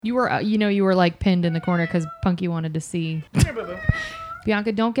You were, you were like pinned in the corner because Punky wanted to see.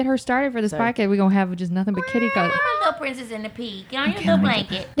 Bianca, don't get her started for this podcast. We're going to have just nothing but kitty cut. I'm a little princess in the pea. Get on your little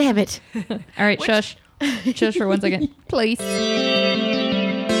blanket. Damn it. All right, shush. Shush for 1 second. Please.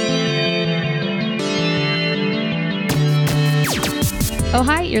 Oh,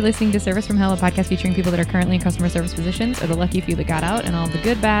 hi. You're listening to Service from Hell, a podcast featuring people that are currently in customer service positions or the lucky few that got out and all the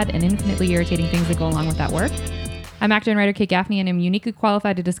good, bad, and infinitely irritating things that go along with that work. I'm actor and writer Kate Gaffney, and am uniquely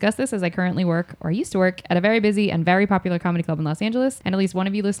qualified to discuss this as I currently work, or I used to work, at a very busy and very popular comedy club in Los Angeles. And at least one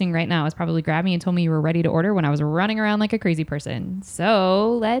of you listening right now has probably grabbed me and told me you were ready to order when I was running around like a crazy person.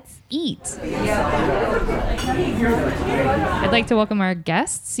 So let's eat. I'd like to welcome our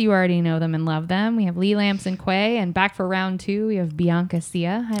guests. You already know them and love them. We have Lee Lamson Quay, and back for round 2, we have Bianca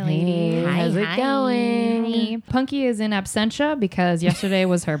Sia. Hi, ladies. Hey, how's it going? Hi. Punky is in absentia because yesterday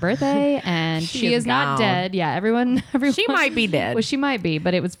was her birthday, and she is not dead. Yeah, everyone. She might be dead. Well, she might be,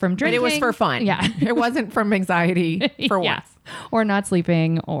 but it was from drinking. But it was for fun. Yeah. It wasn't from anxiety for once. Yes. Or not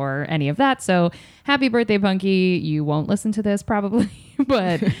sleeping or any of that. So happy birthday, Punky. You won't listen to this probably,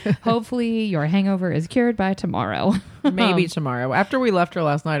 but hopefully your hangover is cured by tomorrow. Maybe tomorrow. After we left her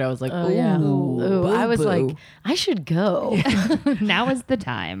last night, I was like, ooh, Yeah. Ooh, I was boo. like, I should go. Now is the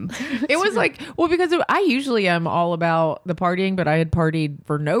time. It was like, well, because I usually am all about the partying, but I had partied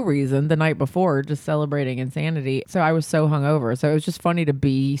for no reason the night before, just celebrating insanity. So I was so hungover. So it was just funny to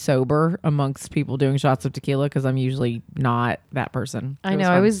be sober amongst people doing shots of tequila because I'm usually not that person. I know.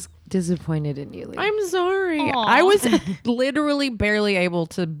 I was disappointed in you, Lee. I'm sorry. Aw. I was literally barely able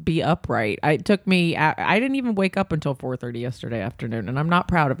to be upright. It took me, I didn't even wake up until 4:30 yesterday afternoon, and I'm not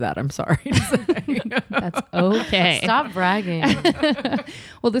proud of that. I'm sorry to say. That's okay. Stop bragging.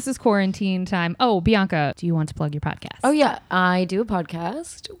 Well, this is quarantine time. Oh, Bianca, do you want to plug your podcast? Oh, yeah. I do a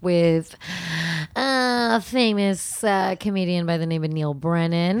podcast with a famous comedian by the name of Neil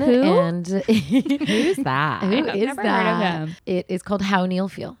Brennan. Who? And Who's that? Who I've is never that? heard of him. It is called How Neil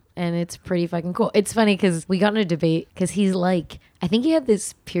Feel. And it's pretty fucking cool. It's funny because we got in a debate because he's like, I think he had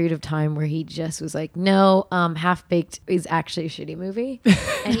this period of time where he just was like, no, Half Baked is actually a shitty movie.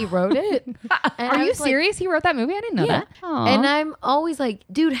 And he wrote it. And Are I you was like, serious? He wrote that movie? I didn't know yeah. that. Aw. And I'm always like,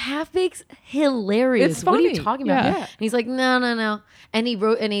 dude, Half Baked's hilarious. It's What are you funny. talking about? Yeah. And he's like, no. And he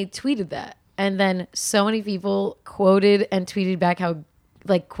wrote and he tweeted that. And then so many people quoted and tweeted back how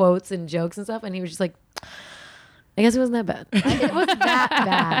like quotes and jokes and stuff. And he was just like, I guess it wasn't that bad. It wasn't that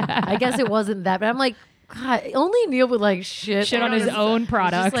bad. I guess it wasn't that bad. I'm like, God, only Neil would like shit on his own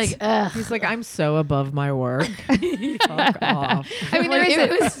product. Just like, ugh. He's like, I'm so above my work. Fuck off. I mean, Like, it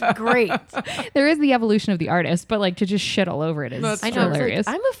was great. there is the evolution of the artist, but like to just shit all over it is That's I know. It's hilarious.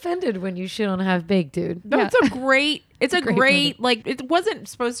 like, I'm offended when you shit on Half Baked, dude. No, Yeah. it's a Great great like, it wasn't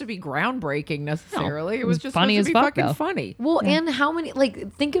supposed to be groundbreaking necessarily. No, it was just funny supposed to as be fuck, fucking though. funny. Well, and how many,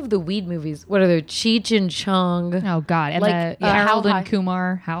 like, think of the weed movies. What are there? Cheech and Chong. Oh God! And Like, the How Harold High- and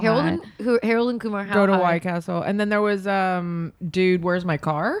Kumar. How Harold high? Harold and Kumar. How Go to High? White Castle. And then there was Dude, Where's My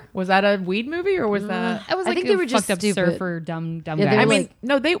Car? Was that a weed movie or was that It was I like think a they were just fucked up stupid. surfer, dumb Yeah, guy. they I were mean,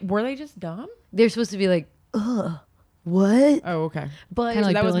 like- no, were they just dumb? They're supposed to be like, ugh, what? Oh, okay. But Kinda So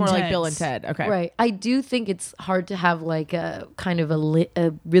like that was Bill more and like Bill and Ted's. Ted. Okay. right, I do think it's hard to have like a kind of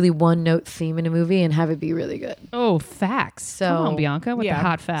a really one note theme in a movie and have it be really good. Oh, facts. So- come on, Bianca, with Yeah. the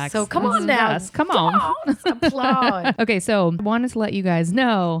hot facts. So come This on is now, us. Come on. applaud. Okay, so I wanted to let you guys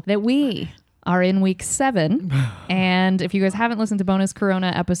know that we are in week 7. And if you guys haven't listened to bonus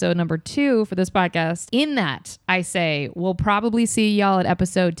Corona episode number 2 for this podcast, in that I say we'll probably see y'all at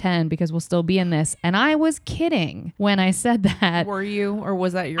episode 10 because we'll still be in this. And I was kidding when I said that. Were you, or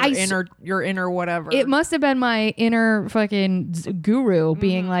was that your inner whatever? It must have been my inner fucking guru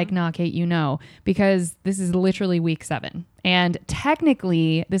being like, nah, Kate, you know, because this is literally week 7. And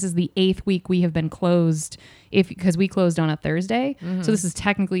technically, this is the 8th week we have been closed because we closed on a Thursday. So this is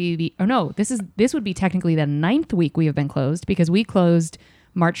technically this would be technically the 9th week we have been closed because we closed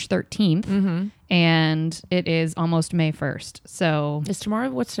March 13th and it is almost May 1st. So Is tomorrow,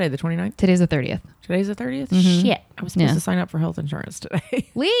 what's today, the 29th? today's the 30th. Today's the 30th? Mm-hmm. Shit. I was supposed Yeah. to sign up for health insurance today.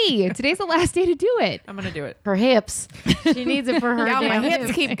 Lee, today's the last day to do it. I'm going to do it. Her hips. She needs it for her. Y'all, my damn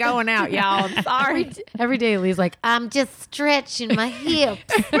hips keep going out, y'all. I'm sorry. Every day, Lee's like, I'm just stretching my hips.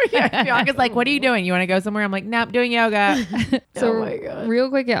 Bianca's like, what are you doing? You want to go somewhere? I'm like, nope, doing yoga. So Oh my God. real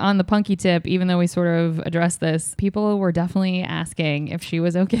quick on the Punky tip, even though we sort of addressed this, people were definitely asking if she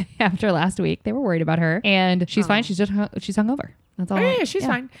was okay after last week. They were worried about her, and she's fine. She's hungover. That's all. Oh, yeah, she's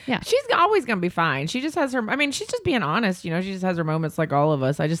fine. Yeah. She's always going to be fine. She just has she's just being honest. You know, she just has her moments like all of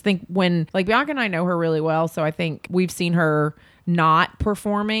us. I just think when, like, Bianca and I know her really well. So I think we've seen her not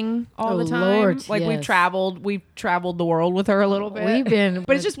performing all Oh, the time. Lord, Like we've yes. traveled the world with her a little bit. We've been-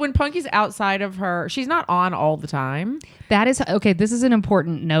 but it's just when Punky's outside of her, she's not on all the time. That is okay. This is an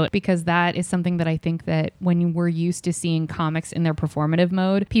important note because that is something that I think that when we're used to seeing comics in their performative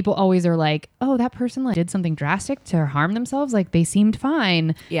mode, people always are like, "Oh, that person like did something drastic to harm themselves. Like they seemed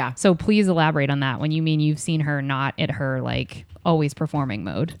fine." Yeah. So please elaborate on that when you mean you've seen her not at her like always performing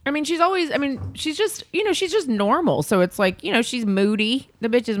mode. I mean, she's just, she's just normal. So it's like, she's moody. The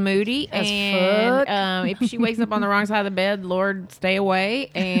bitch is moody. As and fuck. if she wakes up on the wrong side of the bed, Lord, stay away.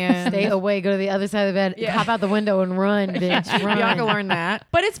 And Stay away. Go to the other side of the bed. Yeah. Hop out the window and run, bitch. Run. Bianca learned that.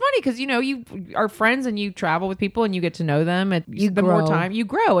 But it's funny because, you are friends and you travel with people and you get to know them. And You the more grow. time you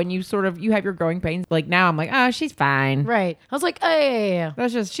grow and you you have your growing pains. Like now I'm like, oh, she's fine. Right. I was like, hey.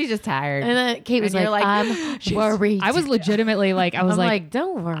 She's just tired. And then Kate was And like, you're like, I'm worried. I was legitimately like, I was I'm like,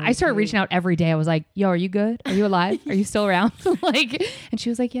 don't worry. I started Kate." reaching out every day. I was like, "Yo, are you good? Are you alive? Are you still around?" Like, and she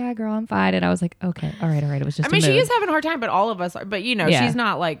was like, "Yeah, girl, I'm fine." And I was like, "Okay, all right." It was just. I mean, a she mood. is having a hard time, but all of us are. But, Yeah. she's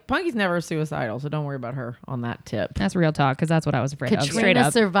not like, Punky's never suicidal. So don't worry about her on that tip. That's real talk because that's what I was afraid of. Straight Katrina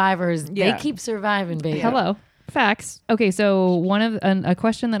up. survivors. Yeah. They keep surviving, baby. Hello. Facts. Okay, so one of a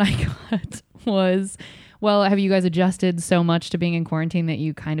question that I got was, well, have you guys adjusted so much to being in quarantine that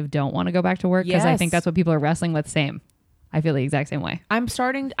you kind of don't want to go back to work? Because I Yes. think that's what people are wrestling with. Same. I feel the exact same way.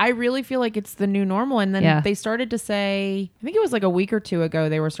 I really feel like it's the new normal. And then Yeah. they started to say, I think it was like a week or two ago,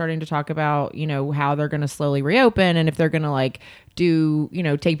 they were starting to talk about, how they're going to slowly reopen and if they're going to like do,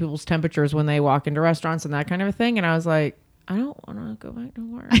 take people's temperatures when they walk into restaurants and that kind of a thing. And I was like, I don't want to go back to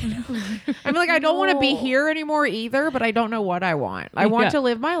work. I mean, like, I don't want to be here anymore either, but I don't know what I want. I want Yeah. to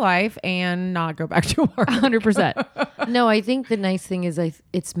live my life and not go back to work. 100%. No, I think the nice thing is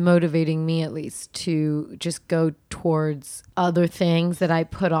it's motivating me at least to just go towards other things that I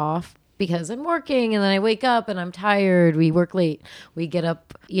put off because I'm working and then I wake up and I'm tired. We work late. We get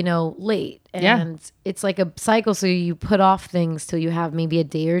up, late. Yeah. And it's like a cycle. So you put off things till you have maybe a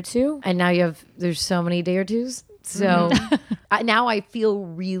day or two. And now there's so many day or twos. So now I feel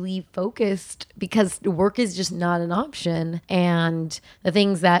really focused because work is just not an option. And the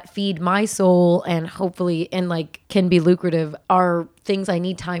things that feed my soul and hopefully and like can be lucrative are things I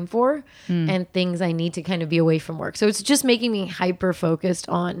need time for and things I need to kind of be away from work. So it's just making me hyper focused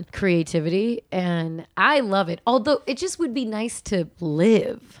on creativity and I love it. Although it just would be nice to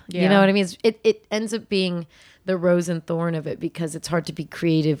live. You Yeah. know what I mean? It ends up being the rose and thorn of it because it's hard to be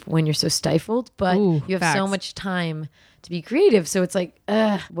creative when you're so stifled, but Ooh, you have so facts. much time to be creative. So it's like,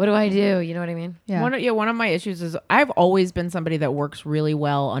 what do I do? You know what I mean? Yeah. One of my issues is I've always been somebody that works really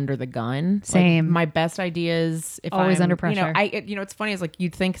well under the gun. Like, Same. my best ideas, if Always I'm, under pressure. It's funny. It's like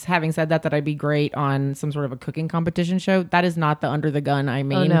you'd think, having said that I'd be great on some sort of a cooking competition show. That is not the under the gun. I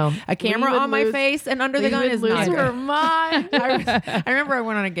mean, no. a camera We would on my lose- face and under the We gun would is lose not her good. mind. I remember I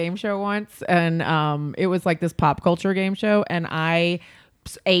went on a game show once, and it was like this pop culture game show, and I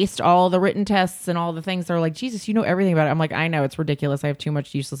aced all the written tests and all the things. They're like, Jesus, you know everything about it. I'm like, I know, it's ridiculous. I have too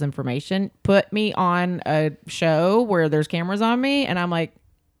much useless information. Put me on a show where there's cameras on me, and I'm like,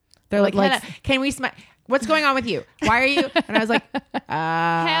 they're like, Like- "Hannah, can we smack? What's going on with you? Why are you?" And I was like,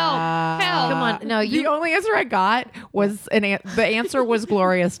 Help. Help. Come on. No, the only answer I got was the answer was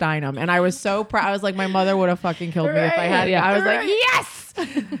Gloria Steinem, and I was so proud. I was like, my mother would have fucking killed me if I had. Yeah. I was like, yes.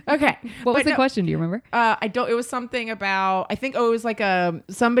 Okay. What was But the no, question? Do you remember? I don't. It was something about. I think. Oh, it was like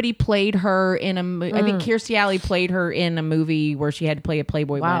somebody played her in a. I think Kirstie Alley played her in a movie where she had to play a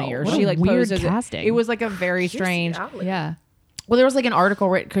Playboy Wow. bunny, or What she a like weird posed as casting. It was like a very strange. Yeah. Well, there was like an article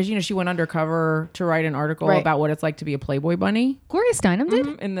written because she went undercover to write an article Right. about what it's like to be a Playboy bunny Gloria Steinem did?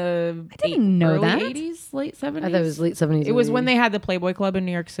 in the I didn't know early that. 80s, late 70s. I thought it was late 70s. It was when they had the Playboy Club in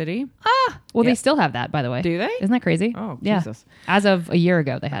New York City. Well, Yeah. they still have that, by the way. Do they? Isn't that crazy? Oh, yeah. Jesus. As of a year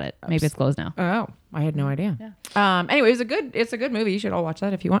ago, they had it. Maybe it's closed now. Oh, I had no idea. Anyway, it's a good movie. You should all watch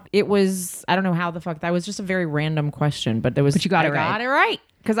that if you want. It was, I don't know how the fuck, that was just a very random question, but But you got I it right. got it right.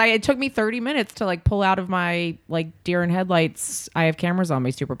 Because it took me 30 minutes to like pull out of my like deer in headlights. I have cameras on me,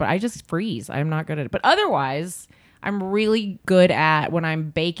 super, but I just freeze. I'm not good at it. But otherwise, I'm really good at when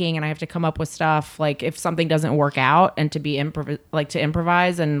I'm baking and I have to come up with stuff. Like if something doesn't work out, and to be to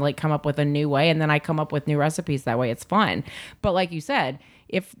improvise and like come up with a new way, and then I come up with new recipes that way. It's fun. But like you said,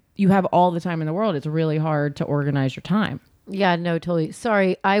 if you have all the time in the world, it's really hard to organize your time. Yeah, no, totally.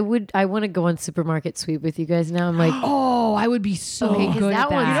 Sorry, I want to go on Supermarket Sweep with you guys now. I'm like, Oh, I would be so Okay, 'cause good that at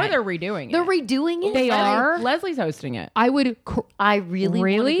that. one's- You know they're redoing they're it. redoing it. They are? Leslie's hosting it. I would. I really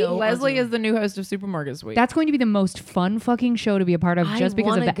Really? wanna go on Leslie Zoom. is the new host of Supermarket Sweep. That's going to be the most fun fucking show to be a part of, I just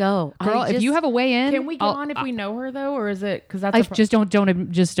because of wanna that. go. I Girl, if just- you have a way in, Can we get I'll- on if we know her though, or is it because that's I a just don't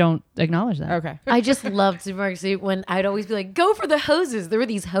acknowledge that. okay? I just loved Supermarket Sweep when I'd always be like, go for the hoses. There were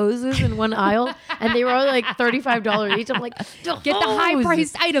these hoses in one aisle and they were all like $35 each. I'm like, Get the high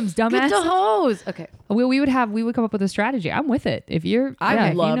priced items, Get dumbass. the hose. Okay. we would come up with a strategy. I'm with it. If you're, I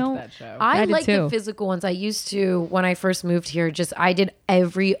you loved know, that show. I did like the too. physical ones. I used to, when I first moved here, I did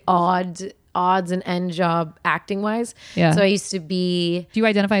every odds and end job acting wise. Yeah. So I used to be, Do you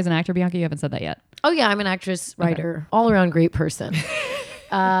identify as an actor, Bianca? You haven't said that yet. oh yeah, I'm an actress, writer, all around great person.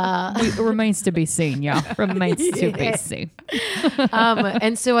 It remains to be seen, yeah. Remains to be seen.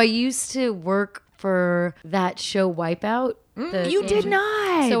 And so I used to work for that show Wipeout. You did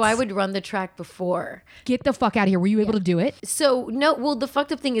not. So I would run the track before. Get the fuck out of here. Were you able to do it? So no, well, the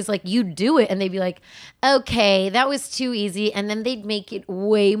fucked up thing is like you do it and they'd be like, okay, that was too easy. And then they'd make it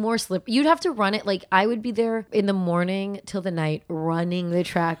way more slippery. You'd have to run it. Like I would be there in the morning till the night running the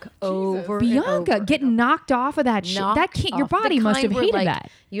track over and Bianca, over. get knocked off of that shit. That Knocked can't, your off. The body must have kind where, hated like,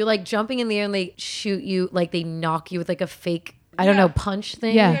 that. You're like jumping in the air and they shoot you, like they knock you with like a fake, I don't know, punch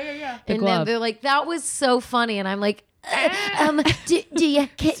thing. Yeah. The And glove. then they're like, that was so funny. And I'm like, do you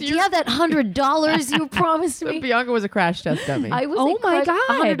have that $100 you promised me? Bianca was a crash test dummy. I was Oh my God.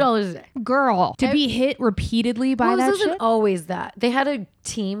 $100 a day. Girl, to be hit repeatedly by Well, that this wasn't shit. always that. They had a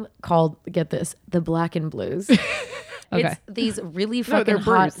team called, get this, the Black and Blues. Okay. It's these really they're fucking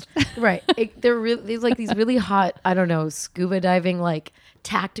hot, bruised. right? They're really these like these really hot. I don't know, scuba diving like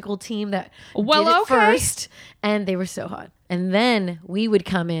tactical team that Well, did it okay. first, and they were so hot. And then we would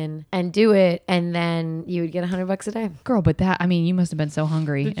come in and do it, and then you would get $100 a day. Girl, but that, I mean, you must have been so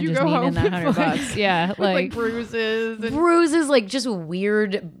hungry Did and you just go needing home that with, $100. Yeah. With, Like, bruises. And Bruises, like just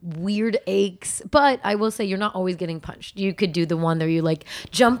weird aches. But I will say, you're not always getting punched. You could do the one where you like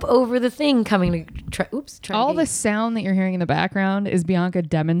jump over the thing coming to try. Oops. Try all to the get sound that you're hearing in the background is Bianca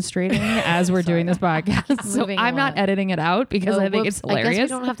demonstrating as we're doing this podcast. So Moving I'm not along. editing it out because I think whoops. it's hilarious. I guess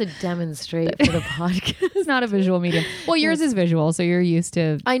we don't have to demonstrate for the podcast. It's not a visual medium. Well, yours is visual, so you're used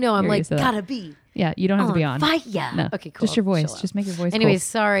to. I know. I'm you're like, used to that. gotta be. Yeah, you don't have to be on. Fire. No. Okay, cool. Just your voice. Chill out. Just make your voice. Anyways,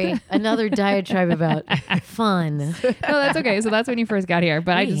 sorry. Another diatribe about fun. cool. No, that's okay. So that's when you first got here.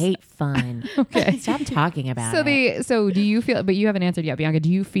 But I just fun. okay. Stop talking about So do you feel? But you haven't answered yet, Bianca. Do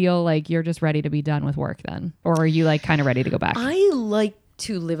you feel like you're just ready to be done with work then, or are you like kind of ready to go back? I like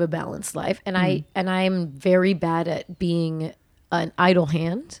to live a balanced life, and I'm very bad at being an idle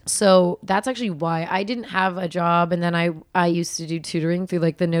hand. So that's actually why I didn't have a job, and then I used to do tutoring through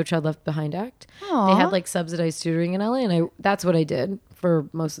like the No Child Left Behind Act. Aw. They had like subsidized tutoring in LA, and that's what I did for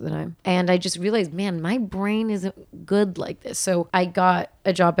most of the time. And I just realized, man, my brain isn't good like this. So I got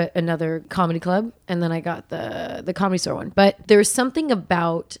a job at another comedy club, and then I got the Comedy Store one. But there's something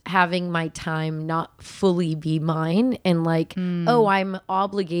about having my time not fully be mine, and like, oh, I'm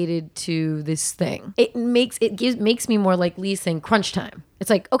obligated to this thing. It makes me more like Lee saying crunch time.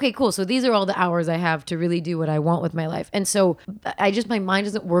 It's like, okay, cool. So these are all the hours I have to really do what I want with my life. And so my mind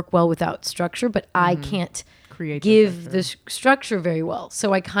doesn't work well without structure, but I can't Create the give the structure very well.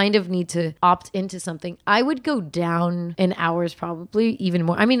 So I kind of need to opt into something. I would go down in hours, probably even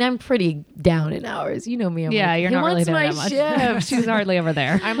more. I mean, I'm pretty down in hours. You know me. I'm yeah, like, you're "Who not really wants doing my that much. shift?" She's hardly over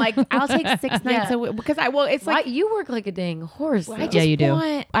there. I'm like, I'll take 6 nights a week because it's Why, like you work like a dang horse. I though. just Yeah, you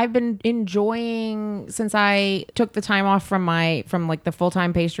do. I've been enjoying since I took the time off from like the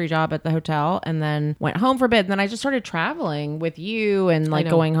full-time pastry job at the hotel and then went home for a bit. And then I just started traveling with you and like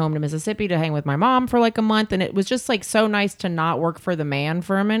know. going home to Mississippi to hang with my mom for like a month. And it was just like so nice to not work for the man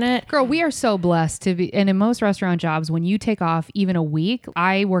for a minute. Girl, we are so blessed to be, and in most restaurant jobs, when you take off even a week,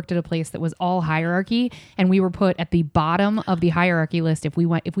 I worked at a place that was all hierarchy, and we were put at the bottom of the hierarchy list if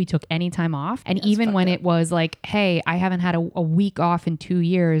we took any time off. And even when it was like, hey, I haven't had a week off in 2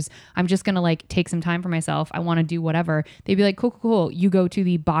 years, I'm just gonna like take some time for myself. I want to do whatever. They'd be like, cool. You go to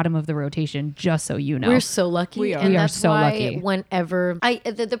the bottom of the rotation, just so you know. We're so lucky. We are. And We are that's so why lucky. whenever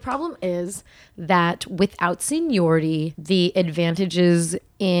the problem is that without seniority, the advantages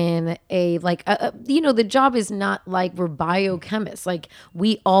in a like the job is not like we're biochemists. Like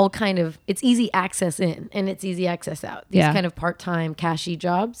we all kind of, it's easy access in and it's easy access out. These Yeah. kind of part-time cashy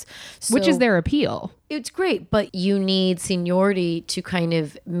jobs, Which is So- their appeal. It's great, but you need seniority to kind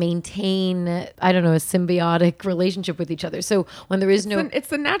of maintain, I don't know, a symbiotic relationship with each other. So when there is no, It's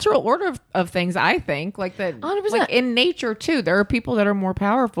the natural order of things, I think. Like that, 100%. like in nature too. There are people that are more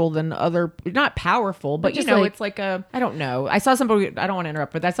powerful than other. Not powerful, but you just know, like- it's like a. I don't know. I saw somebody. I don't want to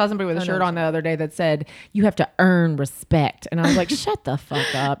interrupt, but I saw somebody with a shirt on the other day that said, "You have to earn respect," and I was like, "Shut the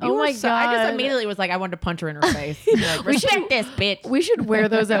fuck up!" You Oh are my I just God. immediately was like, I wanted to punch her in her face. Like, respect this bitch. we should wear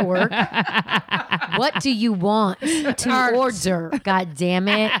those at work. What do you want to order? God damn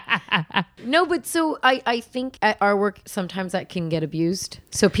it. No, but so I think at our work, sometimes that can get abused.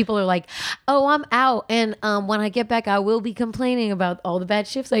 So people are like, oh, I'm out. And when I get back, I will be complaining about all the bad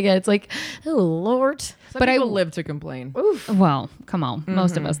shifts I get. It's like, oh, Lord. But I live to complain. Well, come on.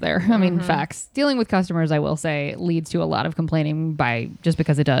 Most of us there. I mean, facts. Dealing with customers, I will say, leads to a lot of complaining just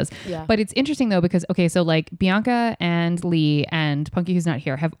because it does. Yeah. But it's interesting though, because, okay, so like Bianca and Lee and Punky, who's not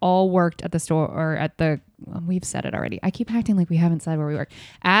here, have all worked at the store or at the, we've said it already. I keep acting like we haven't said where we work.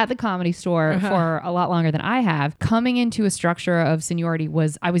 At the Comedy Store for a lot longer than I have. Coming into a structure of seniority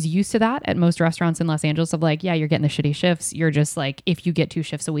I was used to that at most restaurants in Los Angeles of like, yeah, you're getting the shitty shifts. You're just like, if you get 2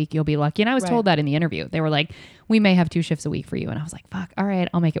 shifts a week, you'll be lucky. And I was told that in the interview. They were like, we may have 2 shifts a week for you. And I was like, fuck, all right,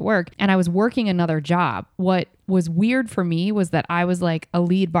 I'll make it work. And I was working another job. What was weird for me was that I was like a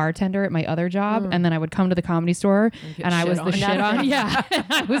lead bartender at my other job. And then I would come to the Comedy Store and I was the shit on. Yeah. And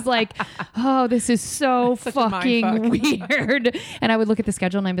I was like, oh, this is so fucking weird. And I would look at the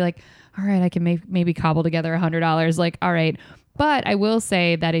schedule and I'd be like, all right, I can maybe cobble together $100. Like, all right. But I will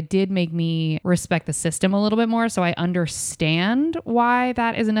say that it did make me respect the system a little bit more. So I understand why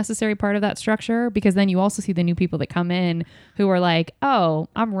that is a necessary part of that structure, because then you also see the new people that come in who are like, oh,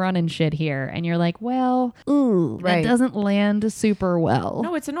 I'm running shit here. And you're like, well, ooh, Right. that doesn't land super well.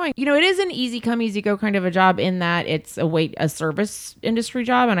 No, it's annoying. You know, it is an easy come, easy go kind of a job in that it's a service industry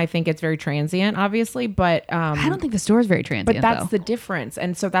job. And I think it's very transient, obviously. But I don't think the store is very transient, but that's though. the difference.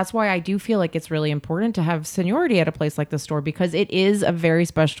 And so that's why I do feel like it's really important to have seniority at a place like the store, because it is a very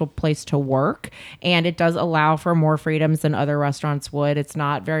special place to work and it does allow for more freedoms than other restaurants would. It's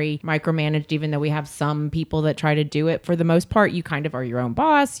not very micromanaged, even though we have some people that try to do it. For the most part, you kind of are your own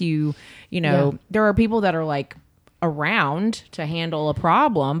boss. You know, there are people that are like around to handle a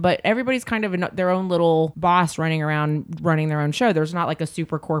problem, but everybody's kind of their own little boss running around running their own show. There's not like a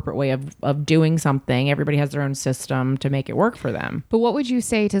super corporate way of doing something. Everybody has their own system to make it work for them. But what would you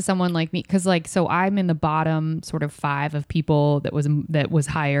say to someone like me? Because like, so I'm in the bottom sort of 5 of people that was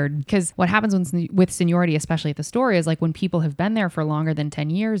hired. Because what happens with seniority, especially at the store, is like when people have been there for longer than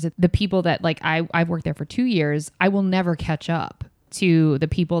 10 years, the people that like I've worked there for 2 years, I will never catch up to the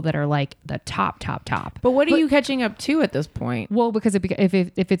people that are like the top. But what are you catching up to at this point? Well, because if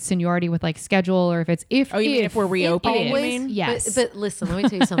it's seniority with like schedule, or if it's Oh, you mean if we're reopening? it Always, is. Yes. But listen, let me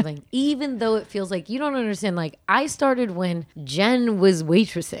tell you something. Even though it feels like you don't understand, like I started when Jen was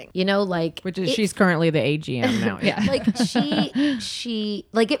waitressing, you know, like Which is she's currently the AGM now. Yeah. like she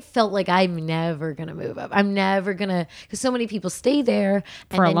like it felt like I'm never gonna move up. I'm never gonna, because so many people stay there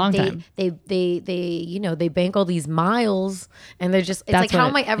and For a then long they, time. They you know, they bank all these miles and they're just, it's That's like, how what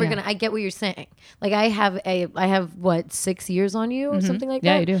am I ever yeah. gonna, I get what you're saying. Like I have what, 6 years on you or something like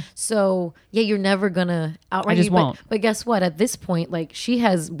Yeah, that. you do. So yeah, you're never gonna outright just me, but- won't. But guess what? At this point, like she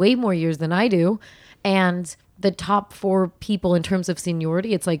has way more years than I do, and the top 4 people in terms of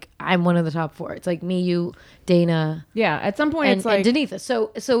seniority, it's like I'm one of the top 4. It's like me, you, Dana, Yeah. At some point, and, it's like and Denitha.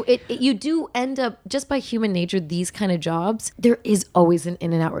 So it you do end up, just by human nature, these kind of jobs, there is always an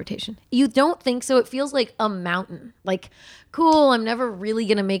in and out rotation. You don't think so? It feels like a mountain. Like, cool, I'm never really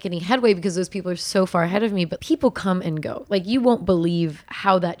gonna make any headway because those people are so far ahead of me. But people come and go. Like you won't believe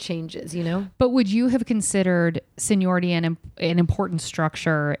how that changes. You know? But would you have considered seniority an important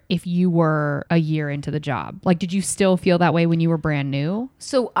structure if you were a year into the job? Like, did you still feel that way when you were brand new?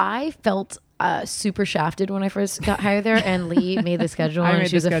 So I felt super shafted when I first got hired there, and Lee made the schedule, I and made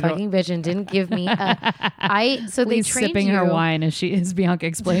she was the a schedule. fucking bitch and didn't give me. So they Lee's trained sipping you. her wine as Bianca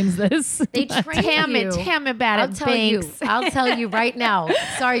explains this. They trained you. tell me about I'll tell you. I'll tell you right now.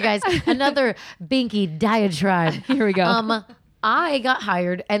 Sorry, guys. Another binky diatribe. Here we go. I got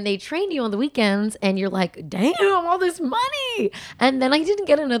hired and they trained you on the weekends and you're like, damn, all this money. And then I didn't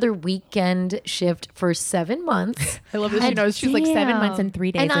get another weekend shift for 7 months. I love that she knows she's like 7 months and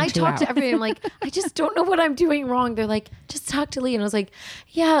 3 days And I and 2 talked to hours. everyone. I'm like, I just don't know what I'm doing wrong. They're like, just talk to Lee. And I was like,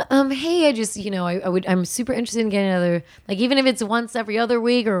 yeah, hey, I just, I'm super interested in getting another, like, even if it's once every other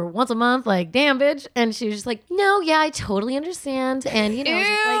week or once a month, like, damn, bitch. And she was just like, no, yeah, I totally understand. And, just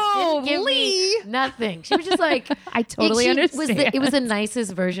like, didn't give me nothing. She was just like, I totally understand. It was the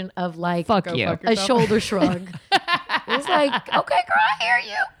nicest version of like, Fuck you. a shoulder shrug. It was like, okay, girl, I hear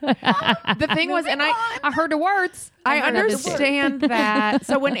you. The thing was, and I heard the words. I heard of this understand that.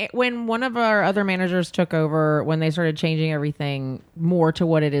 So when one of our other managers took over, when they started changing everything more to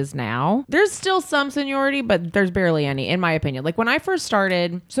what it is now, there's still some seniority, but there's barely any, in my opinion. Like when I first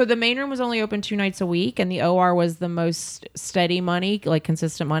started, so the main room was only open 2 nights a week, and the OR was the most steady money, like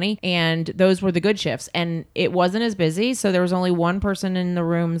consistent money, and those were the good shifts. And it wasn't as busy, so there was only one person in the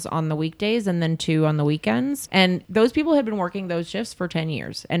rooms on the weekdays, and then 2 on the weekends. And those people had been working those shifts for 10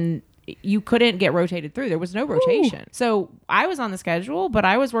 years, and you couldn't get rotated through. There was no rotation. So I was on the schedule, but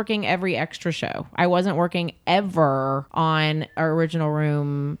I was working every extra show. I wasn't working ever on our original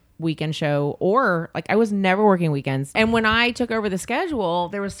room weekend show, or like I was never working weekends. And when I took over the schedule,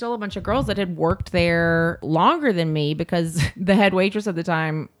 there was still a bunch of girls that had worked there longer than me, because the head waitress at the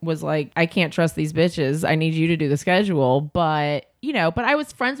time was like, I can't trust these bitches. I need you to do the schedule. But but I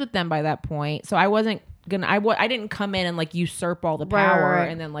was friends with them by that point. So I wasn't I didn't come in and like usurp all the power Right.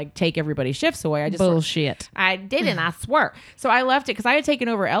 and then like take everybody's shifts away. I just Bullshit. I didn't, I swear. So I left it because I had taken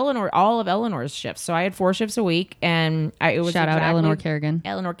over all of Eleanor's shifts. So I had 4 shifts a week, and it was Shout out Eleanor Kerrigan.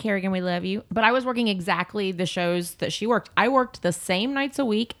 Eleanor Kerrigan, we love you. But I was working exactly the shows that she worked. I worked the same nights a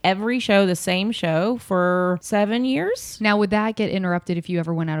week, every show, the same show for 7 years. Now, would that get interrupted if you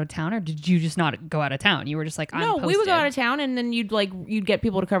ever went out of town, or did you just not go out of town? You were just like, I'm No, we would posted. go out of town, and then you'd get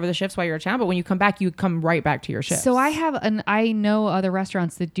people to cover the shifts while you're out of town. But when you come back, you come right back to your shift. So I know other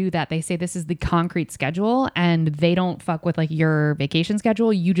restaurants that do that. They say this is the concrete schedule, and they don't fuck with like your vacation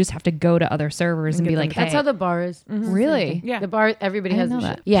schedule. You just have to go to other servers and be like, That's hey. how the bar is. Really? Yeah. The bar, everybody I has didn't the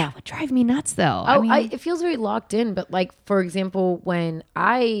know shit. that. Yeah. That would drive me nuts, though. Oh, I mean, it feels very locked in. But like, for example, when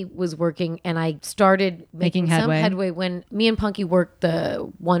I was working and I started making some headway when me and Punky worked the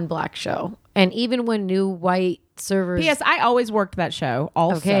One Black show, and even when new white servers. P.S. I always worked that show.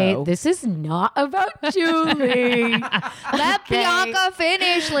 Also, Okay, this is not about Julie. let Bianca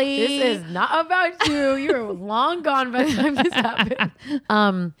finish, Lee. This is not about you. You're long gone by the time this happened.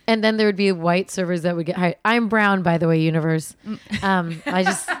 And then there would be white servers that would get hired. I'm brown, by the way, universe. I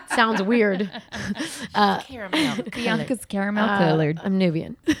just sounds weird. Bianca's caramel colored. I'm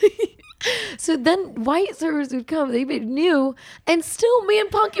Nubian. So then white servers would come. They knew, and still me and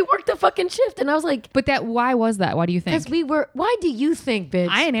Punky worked the fucking shift. And I was like, But why was that? Why do you think? because we were. Why do you think, bitch?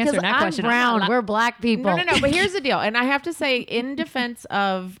 I ain't answering 'Cause that I'm question. I'm brown. not- We're black people. No. But here's the deal, and I have to say, in defense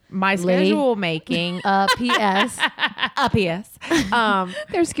of my Lee. schedule making, P.S. P.S.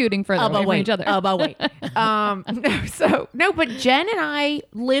 They're scooting further away from each other. but wait. But Jen and I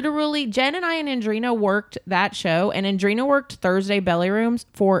and Andrina worked that show, and Andrina worked Thursday belly rooms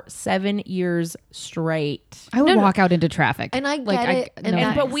for 7 years straight. I would walk out into traffic. And I get it. no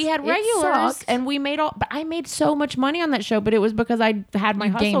And- But thanks. we had It regulars, sucked. and but I made so much money on that show, but it was because I had my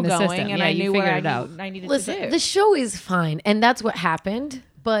You hustle gamed the going, system. and Yeah, I you knew what figured it out. I needed Listen, to do. the show is fine, and that's what happened.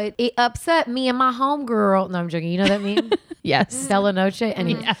 But it upset me and my homegirl. No, I'm joking. You know that meme? yes. Stella Noche.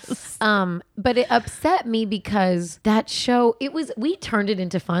 Anyway. Yes. But it upset me because that show, we turned it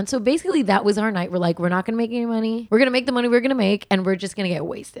into fun. So basically that was our night. We're like, we're not going to make any money. We're going to make the money we're going to make, and we're just going to get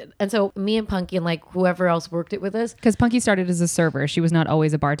wasted. And so me and Punky and like whoever else worked it with us. Because Punky started as a server. She was not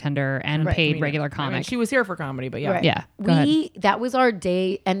always a bartender and paid regular I mean, comic. she was here for comedy, but yeah. Right. Yeah. Go ahead. That was our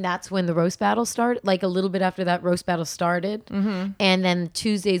day, and that's when the roast battle started. Like a little bit after that roast battle started, and then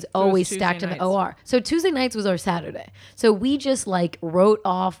Tuesdays always Tuesday stacked in the nights. OR. So Tuesday nights was our Saturday. So we just like wrote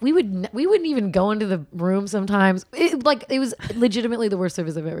off. We wouldn't even go into the room sometimes. It was legitimately the worst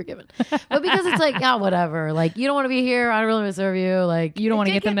service I've ever given. But because it's like, yeah, whatever. Like you don't want to be here. I don't really want to serve you. Like You don't want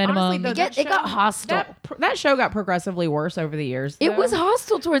to get the minimum. Honestly, though, it got hostile. That show got progressively worse over the years. It though. was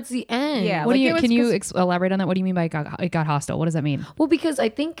hostile towards the end. Yeah. what do like, you? it was Can you 'cause- elaborate on that? What do you mean by it got hostile? What does that mean? Well, because I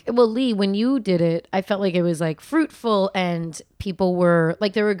think, Lee, when you did it, I felt like it was like fruitful and people were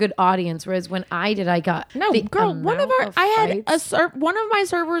like, they were a good audience. Whereas when I did, I got No, the girl. One of amount I had fights. one of my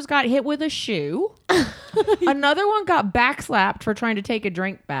servers got hit with a shoe. Another one got backslapped for trying to take a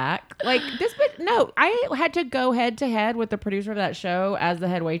drink back. Like this, but no, I had to go head to head with the producer of that show as the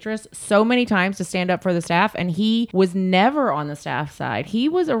head waitress so many times to stand up for the staff, and he was never on the staff side. He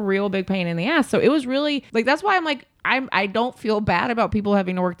was a real big pain in the ass. So it was really like that's why I'm like I don't feel bad about people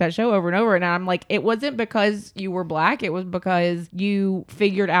having to work that show over and over. And I'm like, it wasn't because you were black. It was because you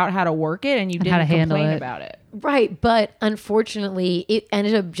figured out how to work it and you how to didn't handle complain it. about it. Right, but unfortunately, it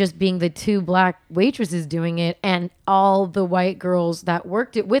ended up just being the 2 black waitresses doing it, and all the white girls that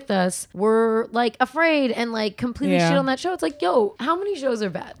worked it with us were like afraid and like completely Yeah. shit on that show. It's like, yo, how many shows are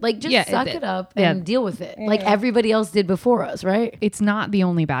bad? Like, just Yeah, suck it- it up yeah. and deal with it, like everybody else did before us, right? It's not the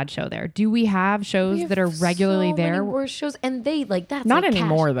only bad show there. Do we have shows We have that are regularly so there? many worse shows, and they like that's Not like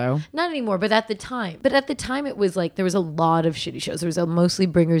anymore, cash. though. Not anymore, but at the time. It was like there was a lot of shitty shows. There was mostly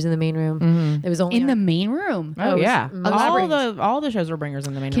Bringers in the main room. There was only In the main room. Oh, yeah. Bringers. All the shows were bringers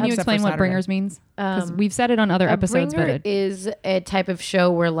in the main Can room, you except for explain what Saturday. bringers means? Because we've said it on other A episodes, bringer but is a type of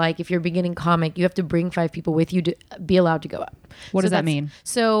show where, like, if you're a beginning comic, you have to bring 5 people with you to be allowed to go up. What does that that's- mean?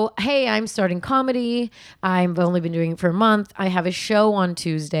 So, hey, I'm starting comedy. I've only been doing it for a month. I have a show on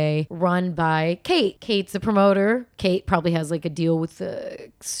Tuesday run by Kate. Kate's the promoter. Kate probably has like a deal with the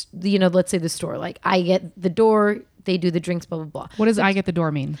let's say the store. Like, I get the door. They do the drinks, blah, blah, blah. what does I get the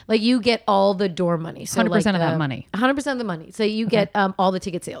door mean? Like, you get all the door money. So 100% of that money. 100% of the money. So you get all the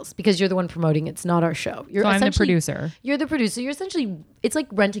ticket sales because you're the one promoting. It's not our show. You're So I'm the essentially- producer. You're the producer. You're essentially, it's like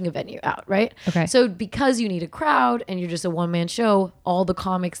renting a venue out, right? Okay. So because you need a crowd and you're just a one-man show, all the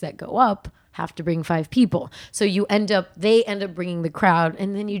comics that go up have to bring 5 people. So they end up bringing the crowd,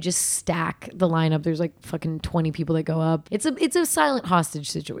 and then you just stack the lineup. There's like fucking 20 people that go up. It's a silent hostage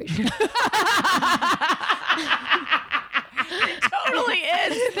situation. Totally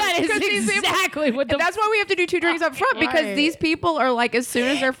is. That is exactly what the. That's why we have to do 2 drinks up front, because Right. these people are like, as soon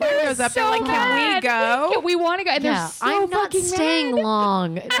as their friend goes up, they're like, can we go? Yeah, we want to go. And Yeah, they're so I'm not fucking staying mad.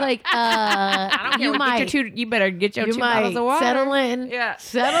 long. It's like, you might. You better get your You 2 bottles might of water. settle in. Yeah.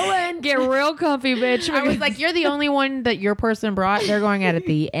 Settle in. Get real comfy, bitch. I was like, you're the only one that your person brought. They're going out at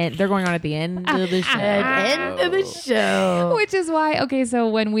the end. They're going on at the end of the show. At end of the show. Which is why, okay, so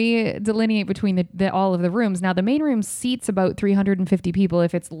when we delineate between all of the rooms, now the main room seats about 350 people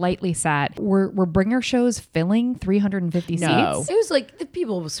if it's lightly sat. Were bringer shows filling 350 No. seats? It was like the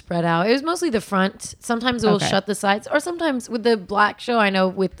people were spread out. It was mostly the front. Sometimes it will Okay. shut the sides, or sometimes with the black show. I know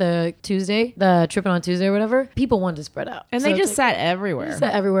with the Tuesday, the Tripping on Tuesday or whatever, people wanted to spread out, And So they it's just like, sat everywhere.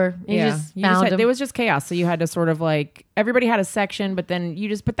 sat everywhere. You just found them. It was just chaos. So you had to sort of like, everybody had a section, but then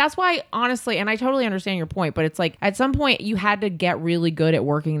but that's why, honestly, and I totally understand your point, but it's like at some point you had to get really good at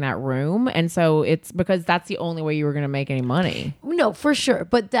working that room. And so it's because that's the only way you were going to make any money. No, for sure.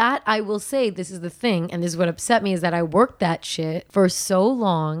 But that, I will say, this is the thing, and this is what upset me, is that I worked that shit for so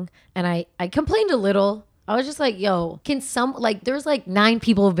long, and I complained a little. I was just like, yo, there's like 9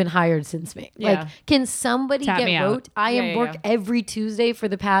 people have been hired since me. Yeah. Like, can somebody Tap me get out. wrote? I Yeah, am yeah, worked yeah. every Tuesday for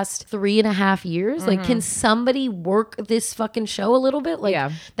the past 3.5 years. Like, can somebody work this fucking show a little bit? Like,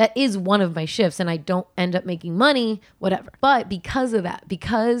 Yeah. that is one of my shifts, and I don't end up making money, whatever. But because of that,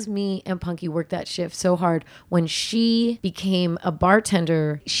 because me and Punky worked that shift so hard, when she became a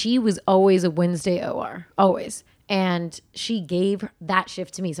bartender, she was always a Wednesday OR, always. And she gave that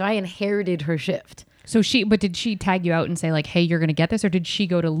shift to me. So I inherited her shift. So did she tag you out and say like, hey, you're going to get this? Or did she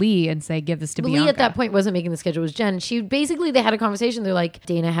go to Lee and say, give this to Bianca? Lee at that point wasn't making the schedule. It was Jen. They had a conversation. They're like,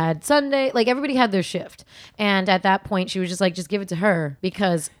 Dana had Sunday. Like, everybody had their shift. And at that point, she was just like, just give it to her,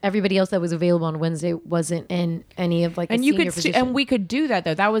 because everybody else that was available on Wednesday wasn't in any of like And a you senior could, position. and we could do that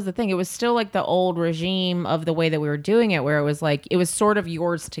though. That was the thing. It was still like the old regime of the way that we were doing it, where it was like, it was sort of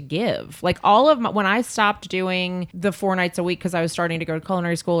yours to give. Like all of when I stopped doing the 4 nights a week, because I was starting to go to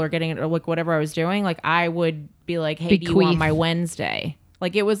culinary school or getting or like whatever I was doing, like I would be like, hey, do you want Bequeath. my Wednesday?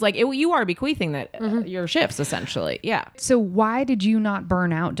 Like it was like you are bequeathing that your shifts essentially. Yeah. So why did you not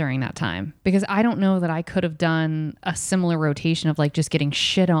burn out during that time? Because I don't know that I could have done a similar rotation of like just getting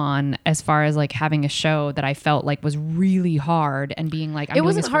shit on as far as like having a show that I felt like was really hard and being like, I'm it doing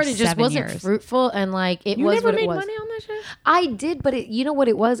wasn't this hard. for It just 7 wasn't years. fruitful, and like it You was never what made it was. money on that show? I did, but you know what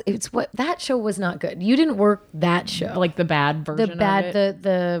it was? It's what that show was not good. You didn't work that show. Like the bad version the bad, of it?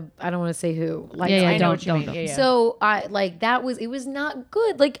 the I don't want to say who. Like, Yeah, I know don't- what you mean. don't. Yeah, yeah. So I like that was, it was not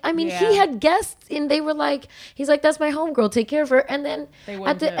good. Like, I mean, Yeah. he had guests and they were like, he's like, that's my homegirl, take care of her. And then They at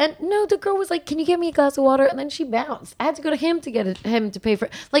wouldn't the do it. end, no, the girl was like, can you get me a glass of water? And then she bounced. I had to go to him to get him to pay for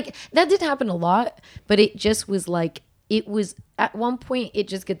it. Like, that did happen a lot, but it just was like, it was at one point, it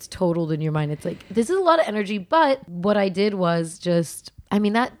just gets totaled in your mind. It's like, this is a lot of energy. But what I did was just, I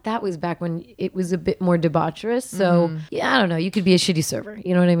mean, that was back when it was a bit more debaucherous. So yeah, I don't know. You could be a shitty server.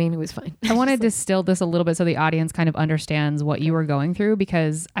 You know what I mean? It was fine. I want to distill this a little bit so the audience kind of understands what you were going through,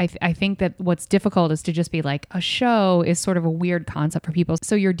 because I think that what's difficult is to just be like, a show is sort of a weird concept for people.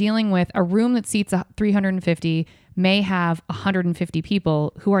 So you're dealing with a room that seats 350, may have 150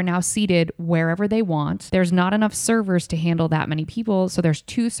 people who are now seated wherever they want. There's not enough servers to handle that many people. So there's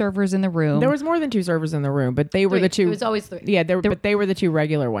 2 servers in the room. There was more than 2 servers in the room, but they were Three. the 2. It was always 3. Yeah, but they were the 2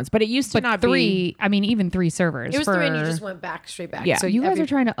 regular ones. But it used to but not 3, I mean, even 3 servers. It was 3 and you just went back, straight back. Yeah. So you guys are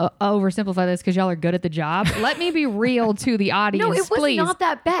trying to oversimplify this because y'all are good at the job. Let me be real to the audience, No, it was please. not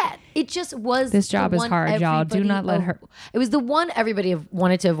that bad. It just was. This the job is one hard, y'all. Do everybody not let her- It was the one everybody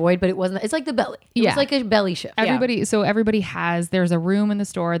wanted to avoid, but it wasn't. It's like the belly. It Yeah. was like a belly shift. Everybody has, there's a room in the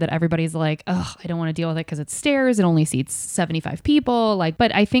store that everybody's like, oh, I don't want to deal with it because it's stairs. It only seats 75 people.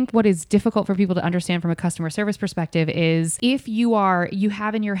 But I think what is difficult for people to understand from a customer service perspective is if you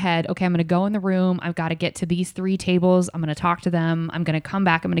have in your head, okay, I'm going to go in the room. I've got to get to these 3 tables. I'm going to talk to them. I'm going to come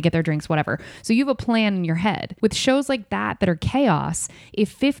back. I'm going to get their drinks, whatever. So you have a plan in your head. With shows like that are chaos, if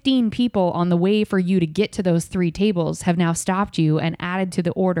 15 people on the way for you to get to those 3 tables have now stopped you and added to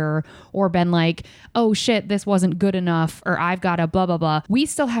the order or been like, oh shit, this wasn't good enough, or I've got a blah, blah, blah. We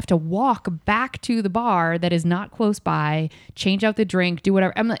still have to walk back to the bar that is not close by, change out the drink, do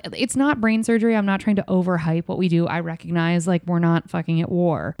whatever. It's not brain surgery. I'm not trying to overhype what we do. I recognize like we're not fucking at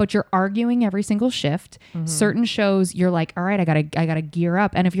war, but you're arguing every single shift. Certain shows you're like, all right, I gotta gear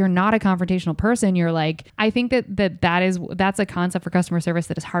up. And if you're not a confrontational person, you're like, I think that's a concept for customer service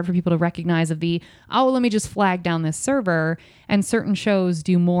that is hard for people to recognize of the, oh, let me just flag down this server. And certain shows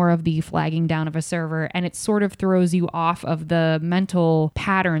do more of the flagging down of a server, and it sort of throws you off of the mental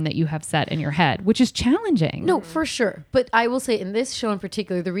pattern that you have set in your head, which is challenging. No, for sure. But I will say in this show in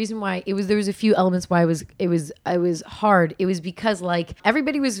particular, the reason why there was a few elements why it was hard. It was because like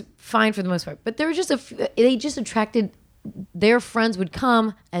everybody was fine for the most part, but there were just they just attracted. Their friends would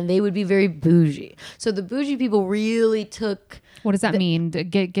come and they would be very bougie. So the bougie people really took. What does that mean? To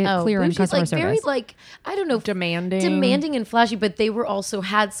get clear on bougie is customer like service. very like, I don't know, Demanding and flashy, but they were also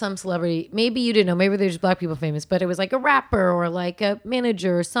had some celebrity. Maybe you didn't know. Maybe there's black people famous, but it was like a rapper or like a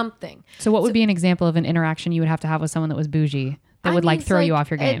manager or something. So what would be an example of an interaction you would have to have with someone that was bougie? That would like throw you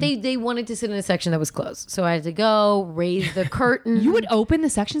off your game. They wanted to sit in a section that was closed, so I had to go raise the curtain. You would open the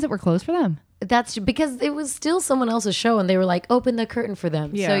sections that were closed for them. That's because it was still someone else's show and they were like, open the curtain for them.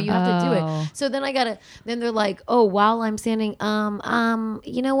 Yeah. So you have to do Oh. it. So then then they're like, oh, while I'm standing,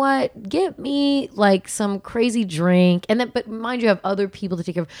 you know what? Get me like some crazy drink. And then, but mind you, have other people to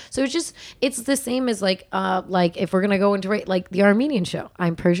take care of. So it's the same as like if we're going to go into like the Armenian show.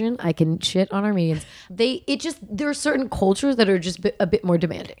 I'm Persian. I can shit on Armenians. There are certain cultures that are just a bit more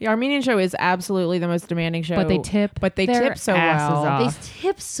demanding. The Armenian show is absolutely the most demanding show. But they tip But they their tip so asses well. off. They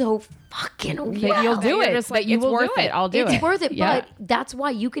tip so fucking That well. you'll do You're it. just like, It's you will worth do it. it. I'll do It's it. worth it, Yeah. but that's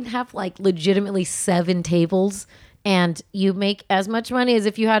why you can have like legitimately 7 tables and you make as much money as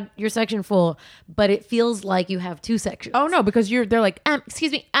if you had your section full, but it feels like you have 2 sections. Oh no, because they're like,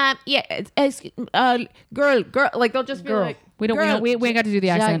 excuse me, girl, like they'll just be Girl. like, We ain't got to do the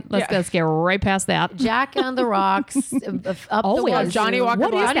accent. Let's get right past that. Jack on the Rocks, up Always. the wazoo. Johnny Walker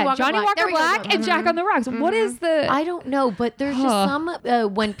What is Black. that? Johnny Walker There we go. Black and Jack on the Rocks. What is the? I don't know, but there's just some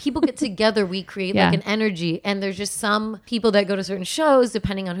when people get together, we create Yeah. like an energy, and there's just some people that go to certain shows,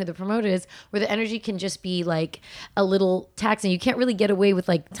 depending on who the promoter is, where the energy can just be like a little taxing. You can't really get away with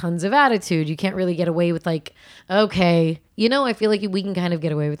like tons of attitude. You can't really get away with like, okay. You know, I feel like we can kind of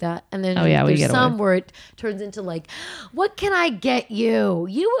get away with that. And then Oh, yeah, we there's get some away. where it turns into like, what can I get you?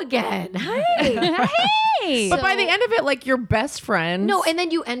 You again. Hey. Hey. But by the end of it, like your best friends. No, and then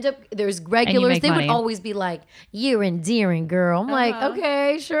you end up, there's regulars. make They money. would always be like, you're endearing, girl. I'm like,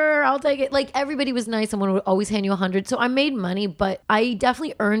 okay, sure, I'll take it. Like everybody was nice. Someone would always hand you 100. So I made money, but I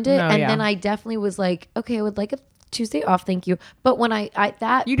definitely earned it. No, and yeah. then I definitely was like, okay, I would like a Tuesday off. Thank you. But when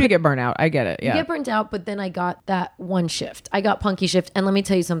you do get burnt out. I get it. Yeah. you get burnt out, but then I got that one shift. I got punky shift. And let me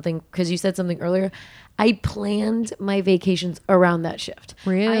tell you something, because you said something earlier. I planned my vacations around that shift.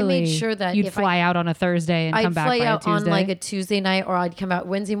 Really? I made sure that you'd if fly out on a Thursday and come I'd back fly by out a Tuesday. on like a Tuesday night, or I'd come out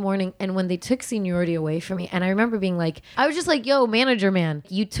Wednesday morning. And when they took seniority away from me, and I remember being like, I was just like, yo, manager man,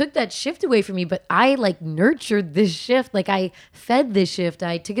 you took that shift away from me, but I like nurtured this shift. Like I fed this shift.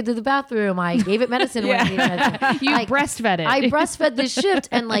 I took it to the bathroom. I gave it medicine when it needed medicine. You Like, breastfed it. I breastfed this shift,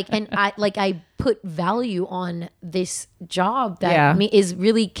 and I put value on this job that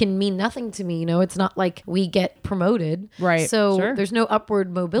Yeah. can mean nothing to me. You know, it's not like we get promoted, Right. So Sure. there's no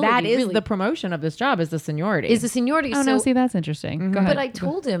upward mobility. That is really. the promotion of this job is the seniority. Is the seniority. oh so, no, see that's interesting. Go ahead. but I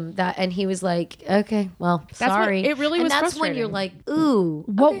told him that, and he was like, "Okay, well, what- sorry." it really and was that's when you're frustrating. like, "Ooh,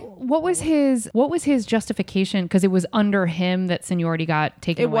 What was his justification? Because it was under him that seniority got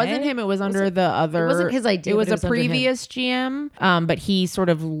taken It away. wasn't him. It was under the other. wasn't his idea, It was but it was a under him. previous GM. But he sort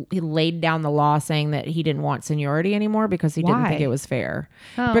of he laid down the law boss saying that he didn't want seniority anymore because he didn't Why? think it was fair.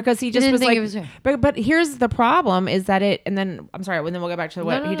 Oh. Because he just didn't was think like, it was fair. but here's the problem is that and then I'm sorry, and then we'll go back to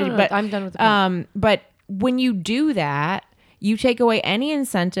what he did. No, But I'm done with the point. but when you do that, you take away any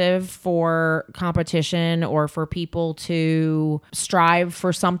incentive for competition or for people to strive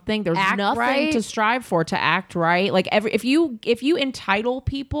for something. There's Act nothing right. to strive for, to act right. Like if you entitle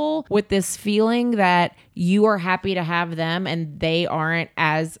people with this feeling that you are happy to have them and they aren't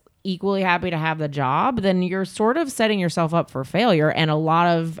as equally happy to have the job, then you're sort of setting yourself up for failure. And a lot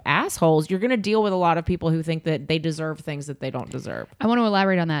of assholes, you're going to deal with a lot of people who think that they deserve things that they don't deserve. I want to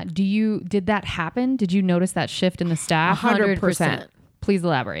elaborate on that. Did that happen? Did you notice that shift in the staff? 100%. Please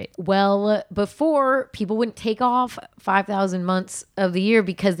elaborate. Well, before people wouldn't take off 5,000 months of the year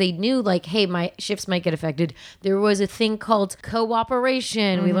because they knew like, hey, my shifts might get affected. There was a thing called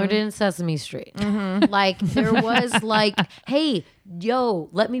cooperation. We learned it in Sesame Street. Like there was like, hey, yo,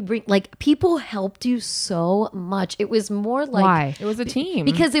 let me bring, like people helped you so much. It was more like, Why? It was a team.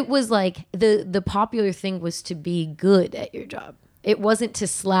 because it was like the popular thing was to be good at your job. It wasn't to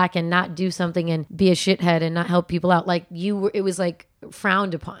slack and not do something and be a shithead and not help people out. Like you were, it was like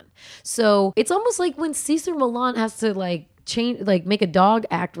frowned upon. So it's almost like when Cesar Millan has to like change, like make a dog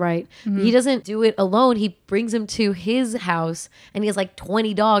act right. He doesn't do it alone. He brings him to his house and he has like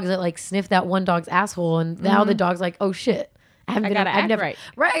 20 dogs that like sniff that one dog's asshole. And now the dog's like, oh shit. I gotta act right.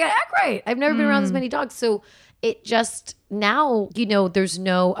 Right, I gotta act right. I've never been around this many dogs. So it just, now, you know, there's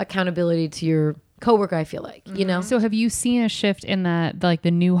no accountability to your coworker, I feel like, you know? So have you seen a shift in the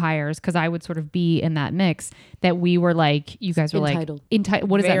new hires? Because I would sort of be in that mix that we were like, you guys were Entitled. like,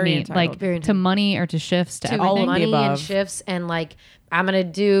 what does that Very mean? entitled. Like Very to entitled. money or to shifts to To everything? all of the money and above. shifts and like, I'm gonna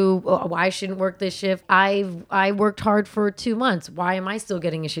do, why I shouldn't work this shift. I worked hard for 2 months. Why am I still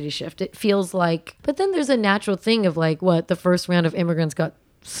getting a shitty shift? It feels like, but then there's a natural thing of like, what, the first round of immigrants got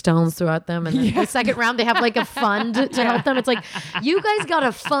stones throughout them, and then the second round they have like a fund to help them. It's like, you guys got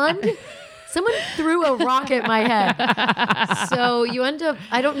a fund? Someone threw a rock at my head. So you end up,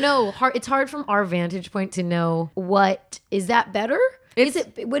 I don't know. It's hard from our vantage point to know what, is that better?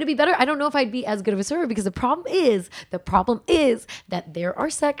 Would it be better? I don't know if I'd be as good of a server because the problem is that there are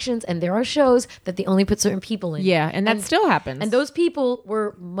sections and there are shows that they only put certain people in. Yeah, and that still happens. And those people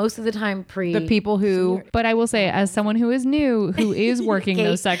were most of the time the people who But I will say, as someone who is new, who is working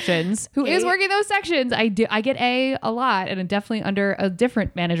those sections, I get a lot, and definitely under a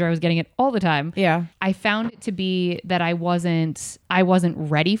different manager, I was getting it all the time. Yeah. I found it to be that I wasn't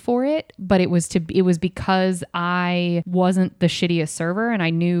ready for it, but it was because I wasn't the shittiest server and I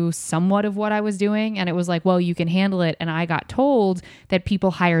knew somewhat of what I was doing, and it was like, well, you can handle it. And I got told that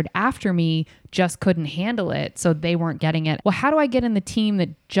people hired after me just couldn't handle it, so they weren't getting it. Well, how do I get in the team that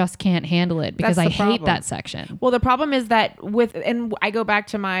just can't handle it? Because That's I the hate problem. that section. Well, the problem is that and I go back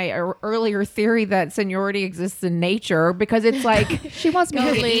to my earlier theory that seniority exists in nature, because it's like She wants me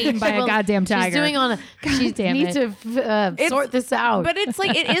to get eaten by a Well, goddamn tiger. She's doing on a, she damn needs it. to sort this out. but it's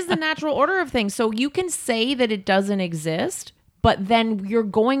like, it is the natural order of things. So you can say that it doesn't exist, but then you're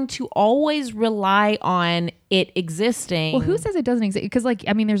going to always rely on it existing. Well, who says it doesn't exist? Because, like,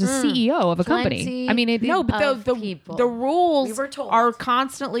 I mean, there's a CEO of a company. Plenty I mean, No, but of the people. the rules We were told. are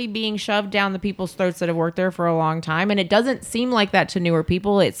constantly being shoved down the people's throats that have worked there for a long time. And it doesn't seem like that to newer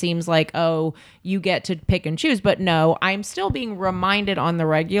people. It seems like, oh, you get to pick and choose. But no, I'm still being reminded on the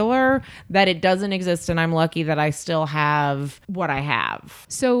regular that it doesn't exist. And I'm lucky that I still have what I have.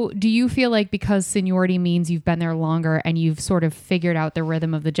 So, do you feel like because seniority means you've been there longer and you've sort of figured out the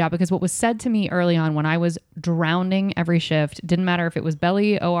rhythm of the job? Because what was said to me early on when I was drowning every shift, didn't matter if it was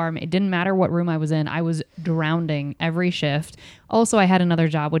belly, OR, it didn't matter what room I was in, I was drowning every shift. Also, I had another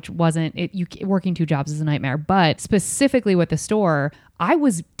job, which wasn't it. Working 2 jobs is a nightmare, but specifically with the store, I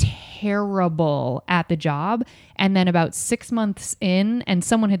was terrible at the job. And then about 6 months in, and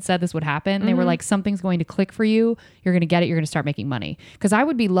someone had said this would happen, they were like, something's going to click for you. You're going to get it. You're going to start making money. Because I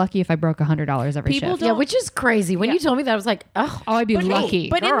would be lucky if I broke $100 every People shift. don't- yeah, which is crazy. When you told me that, I was like, oh, Oh, I'd be lucky.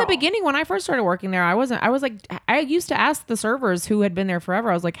 But in the Girl. beginning, when I first started working there, I was used to ask the servers who had been there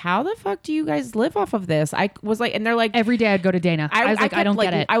forever. I was like, how the fuck do you guys live off of this? I was like, and they're like, Every day I'd go to Dana. I was like, I kept, don't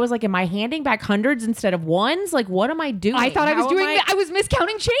get it. I was like, am I handing back hundreds instead of ones? Like, what am I doing? I thought I was How am doing. I was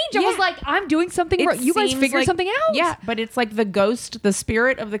miscounting change. I Yeah. was like, I'm doing something. It Right. You guys seems figured like- something out. Yeah, but it's like the ghost, the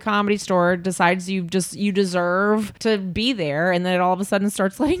spirit of the Comedy Store decides you deserve to be there, and then it all of a sudden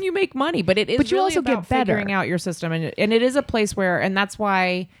starts letting you make money. But it is But you really also get about better. figuring out your system, and it is a place where, and that's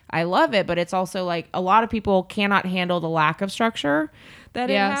why I love it. But it's also like a lot of people cannot handle the lack of structure that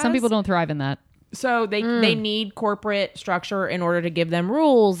it Yeah. has. Some people don't thrive in that. So they need corporate structure in order to give them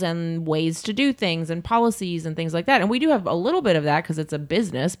rules and ways to do things and policies and things like that. And we do have a little bit of that because it's a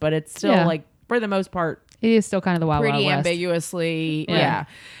business, but it's still Yeah. like for the most part, It is still kind of the Wild pretty Wild West. ambiguously. Yeah.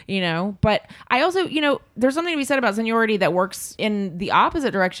 But I also, there's something to be said about seniority that works in the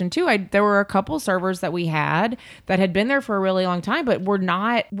opposite direction too. There were a couple servers that we had that had been there for a really long time, but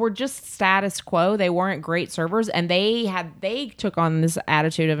were just status quo. They weren't great servers, and they took on this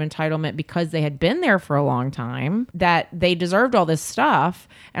attitude of entitlement because they had been there for a long time, that they deserved all this stuff.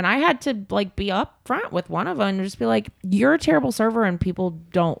 And I had to be up front with one of them and just be like, you're a terrible server and people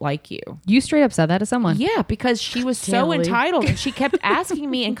don't like you. You straight up said that to someone. Yeah, because she was so Stanley. entitled and she kept asking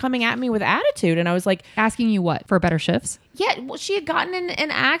me and coming at me with attitude. And I was like, Asking you what? For better shifts? yeah, well, she had gotten in an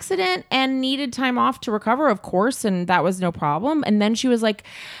accident and needed time off to recover, of course, and that was no problem. And then she was like,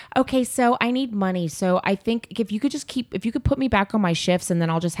 okay, so I need money. So I think if you could put me back on my shifts and then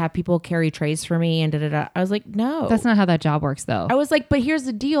I'll just have people carry trays for me and da-da-da. I was like, no. That's not how that job works, though. I was like, but here's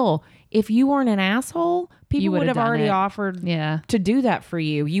the deal. If you weren't an asshole, people would would've have done already it. offered Yeah. to do that for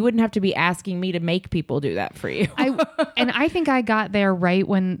you. You wouldn't have to be asking me to make people do that for you. I think I got there right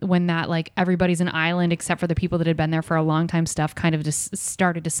when that everybody's an island except for the people that had been there for a long time stuff kind of just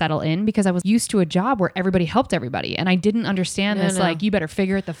started to settle in, because I was used to a job where everybody helped everybody, and I didn't understand this. no. You better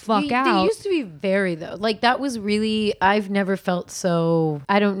figure it the fuck They out. used to be very though. That was really, I've never felt so,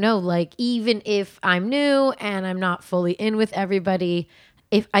 I don't know, even if I'm new and I'm not fully in with everybody,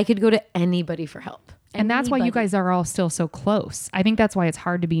 if I could go to anybody for help. And that's why you Anybody. guys are all still so close. I think that's why it's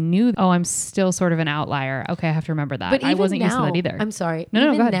hard to be new. Oh, I'm still sort of an outlier. Okay, I have to remember that. But I even wasn't used to now- that either. I'm sorry. No, go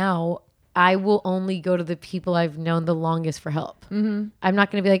even ahead. now, I will only go to the people I've known the longest for help. Mm-hmm. I'm not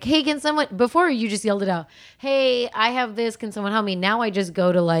going to be like, hey, can someone, before you just yelled it out, hey, I have this, can someone help me? Now I just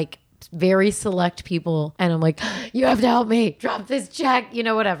go to very select people and I'm like, you have to help me, drop this check,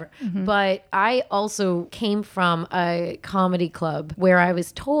 whatever. Mm-hmm. But I also came from a comedy club where I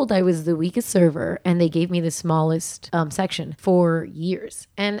was told I was the weakest server and they gave me the smallest section for years.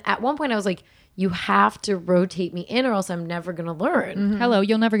 And at one point I was like, you have to rotate me in or else I'm never going to learn. Hello,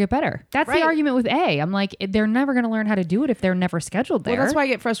 you'll never get better. That's Right. the argument with A. I'm like, they're never going to learn how to do it if they're never scheduled there. Well, that's why I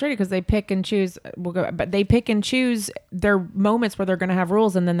get frustrated because they pick and choose. But they pick and choose their moments where they're going to have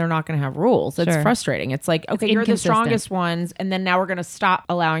rules, and then they're not going to have rules. It's Sure. frustrating. It's like, okay, you're the inconsistent. strongest ones, and then now we're going to stop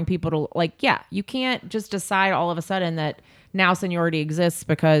allowing people to you can't just decide all of a sudden that now seniority exists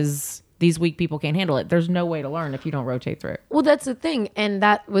because these weak people can't handle it. There's no way to learn if you don't rotate through it. Well, that's the thing. And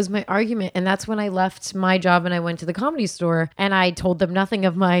that was my argument. And that's when I left my job and I went to the Comedy Store and I told them nothing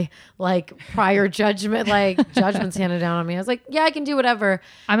of my prior judgment, judgments handed down on me. I was like, yeah, I can do whatever.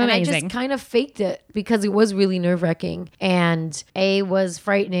 I'm and amazing. I just kind of faked it because it was really nerve wracking and A was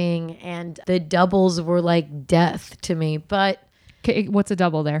frightening and the doubles were like death to me. But Okay, what's a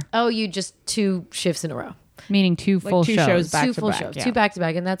double there? you just 2 shifts in a row. Meaning two full 2 shows. shows back 2 to full back, shows, yeah. 2 back to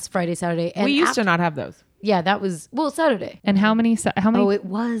back. And that's Friday, Saturday. And We used after- to not have those. Yeah, that was, Saturday. And how many? Oh, it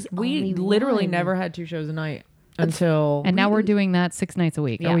was. We only literally one. never had 2 shows a night until. And now we're doing that 6 nights a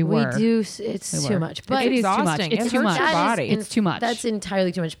week. Yeah, or we We were. do. It's too much. But It is too much. exhausting. It's It too hurts much. your body. It's too much. That's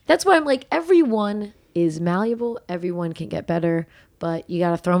entirely too much. That's why I'm like, everyone is malleable. Everyone can get better, but you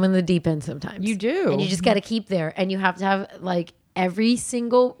got to throw them in the deep end sometimes. You do. And you just got to keep there. And you have to have every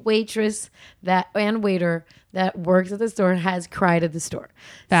single waitress and waiter that works at the store has cried at the store.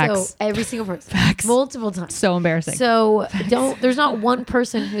 Facts. So every single person. Facts. Multiple times. so embarrassing. So there's not one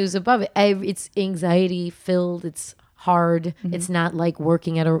person who's above it. It's anxiety filled. It's hard. It's not like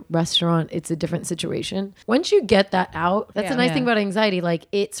working at a restaurant. It's a different situation. Once you get that out, that's the nice thing about anxiety.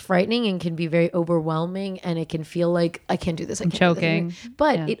 It's frightening and can be very overwhelming and it can feel like I can't do this. I can't do this. choking.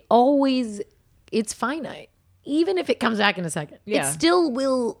 But it's finite. Even if it comes back in a second, Yeah. it still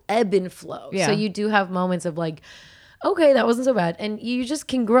will ebb and flow. Yeah. So you do have moments of okay, that wasn't so bad. And you just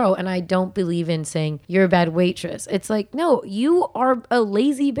can grow. And I don't believe in saying you're a bad waitress. It's like, no, you are a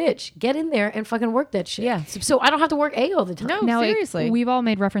lazy bitch. Get in there and fucking work that shit. Yeah. So I don't have to work A all the time. No, now, seriously. we've all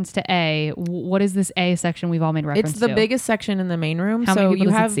made reference to A. What is this A section we've all made reference It's to? the biggest section in the main room. How so many people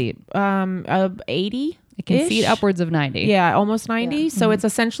you does it have seat? 80. It can seat upwards of 90. Yeah, almost 90. Yeah. So it's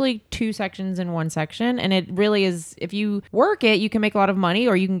essentially 2 sections in one section. And it really is, if you work it, you can make a lot of money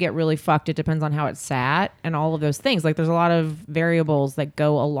or you can get really fucked. It depends on how it's sat and all of those things. There's a lot of variables that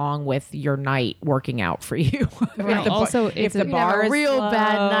go along with your night working out for you. Right. Also, if it's the a- You have bar a is real slow.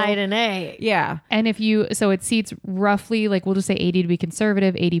 bad night in A. Yeah. And so it seats roughly, we'll just say 80 to be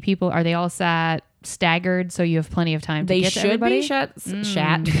conservative, 80 people. Are they all sat staggered so you have plenty of time to They get to should everybody? be shat.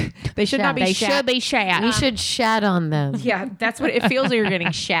 They should not be They shat. should be shat. We should shat on them. Yeah, that's what it feels like. You're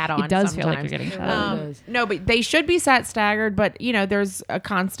getting shat on. It does feel like sometimes. you're getting shat on. No, but they should be sat staggered. But there's a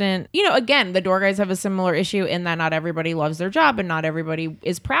constant. Again, the door guys have a similar issue in that not everybody loves their job and not everybody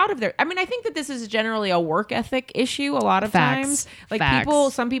is proud of their. I mean, I think that this is generally a work ethic issue. A lot of Facts. times, like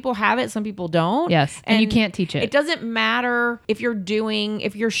Facts. some people have it, some people don't. Yes, and you can't teach it. It doesn't matter if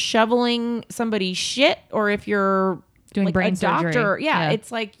you're shoveling somebody's shit or if you're Doing like brain a doctor. surgery. Yeah, Yeah.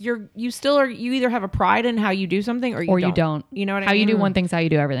 it's like you either have a pride in how you do something or you don't. You know what I How mean? you do one thing's how you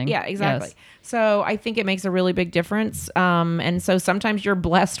do everything. Yeah, exactly. Yes. So I think it makes a really big difference. And so sometimes you're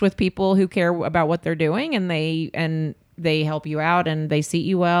blessed with people who care about what they're doing and they help you out and they seat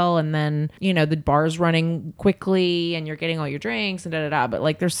you well. And then, the bar's running quickly and you're getting all your drinks and da-da-da. But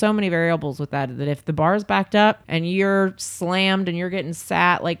like, there's so many variables with that if the bar's backed up and you're slammed and you're getting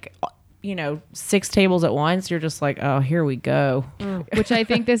sat like, 6 tables at once, you're just like, oh, here we go. Which I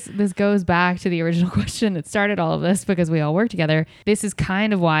think this goes back to the original question that started all of this because we all work together. This is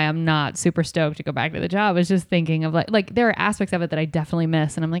kind of why I'm not super stoked to go back to the job. It's just thinking of like there are aspects of it that I definitely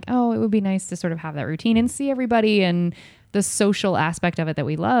miss. And I'm like, oh, it would be nice to sort of have that routine and see everybody and the social aspect of it that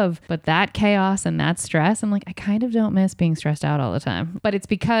we love. But that chaos and that stress, I'm like, I kind of don't miss being stressed out all the time. But it's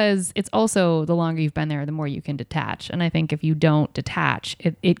because it's also the longer you've been there, the more you can detach. And I think if you don't detach,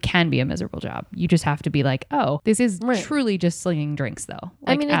 it can be a miserable job. You just have to be like, oh, this is truly just slinging drinks though.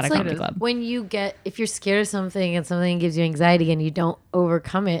 I mean, at it's a like comedy club. when if you're scared of something and something gives you anxiety and you don't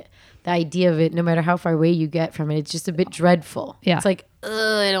overcome it, the idea of it, no matter how far away you get from it, it's just a bit dreadful. Yeah. It's like,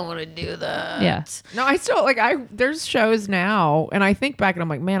 I don't want to do that. Yeah. No, I still there's shows now and I think back and I'm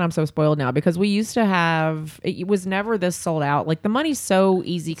like, man, I'm so spoiled now because we used to have, it was never this sold out. Like the money's so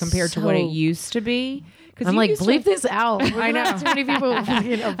easy compared to what it used to be. I'm like, bleep this out. I know. Too many people.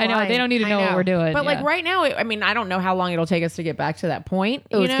 I know. They don't need to know what we're doing. But like Yeah. right now, I mean, I don't know how long it'll take us to get back to that point.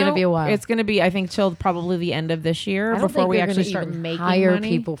 Oh, it's gonna be a while. It's going to be, I think, till probably the end of this year I don't before think we they're actually gonna start even making hire money.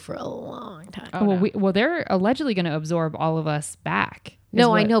 people for a long time. Well, they're allegedly going to absorb all of us back.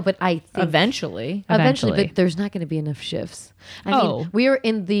 No, I know, but I think Eventually. Eventually. but there's not going to be enough shifts. I Oh. mean, we're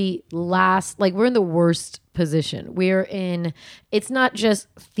in the we're in the worst position. It's not just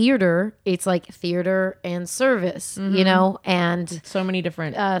theater, it's like theater and service, and So many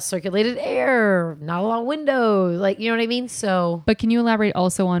different. circulated air, not a lot of windows, like, you know what I mean? So But can you elaborate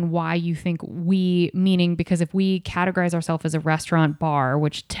also on why you think meaning because if we categorize ourselves as a restaurant bar,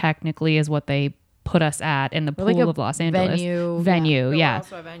 which technically is what they put us at in the pool like a of Los Angeles. venue, yeah.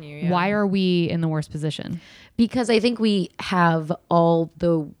 also a venue, yeah. Why are we in the worst position? because I think we have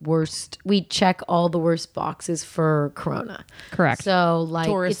we check all the worst boxes for Corona. Correct. So like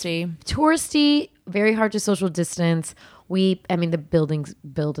Touristy. it's touristy, very hard to social distance. The buildings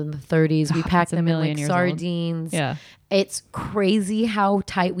built in the 30s. We pack It's a them in million like years old. sardines. Yeah. It's crazy how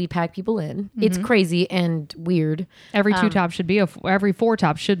tight we pack people in. It's crazy and weird. Every two top should be every four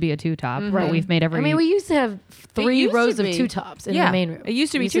top should be a two top. But we've made every. We used to have 3 used to rows of be. 2 tops in Yeah, the main room. it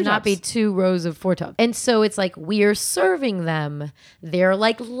used to be It 2 not be tops. 2 rows of 4 tops. And so it's like we're serving them. They're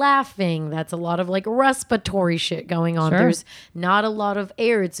like laughing. That's a lot of like respiratory shit going on. Sure. There's not a lot of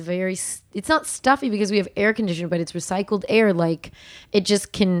air. It's not stuffy because we have air conditioning, but it's recycled air. Like it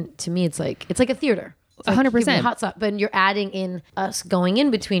just can, to me, it's like a theater. It's like 100%. hot spot, but you're adding in us going in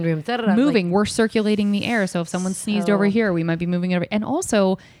between rooms. moving. We're circulating the air. So if someone sneezed over here, we might be moving it over. And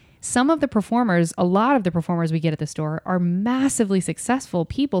also, a lot of the performers we get at the store are massively successful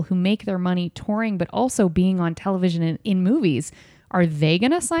people who make their money touring, but also being on television and in movies. Are they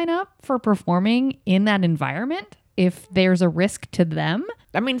going to sign up for performing in that environment if there's a risk to them?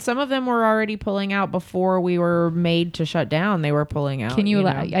 I mean, some of them were already pulling out before we were made to shut down. They were pulling out. Can you? know?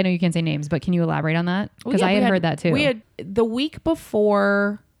 I know you can't say names, but can you elaborate on that? Well, Because yeah, I we had heard that too. We had the week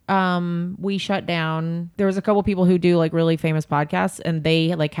before we shut down. There was a couple people who do like really famous podcasts, and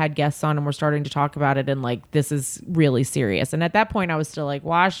they like had guests on and were starting to talk about it, and like this is really serious. And at that point, I was still like,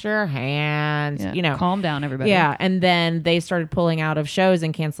 wash your hands, Yeah. Calm down, everybody. Yeah, and then they started pulling out of shows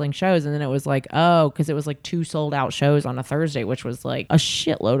and canceling shows, and then it was like, oh, because it was like 2 sold out shows on a Thursday, which was like a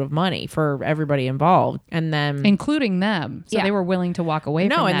shitload of money for everybody involved, and then including them. So Yeah. they were willing to walk away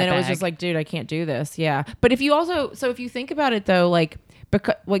from no, that and then it was bag. just like, dude, I can't do this. Yeah, but if you think about it though, like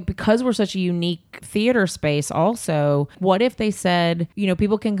because we're such a unique theater space also, what if they said,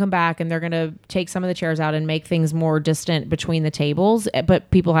 people can come back and they're going to take some of the chairs out and make things more distant between the tables, but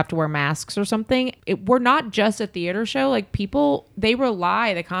people have to wear masks or something? We're not just a theater show. Like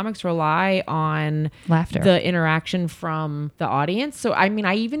the comics rely on laughter. the interaction from the audience. So I mean,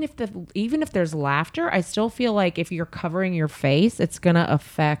 even if there's laughter, I still feel like if you're covering your face, it's going to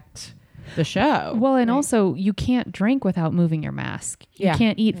affect the show. Well, and also you can't drink without moving your mask. You Yeah.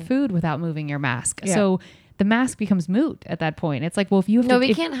 can't eat food without moving your mask. Yeah. So the mask becomes moot at that point. It's like, well, if you have No, to, we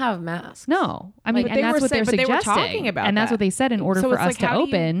if- can't have masks. No, I mean, But and they that's were what they're saying- but they were suggesting. talking about and that's that. what they said in order So for it's us like, to how do you-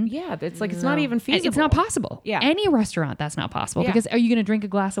 open. yeah, it's like it's not even feasible. It's not possible. Yeah. Any restaurant, that's not possible. Yeah. Because are you going to drink a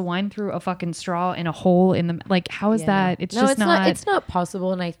glass of wine through a fucking straw in a hole in the, like, how is that? It's No, just it's not. It's not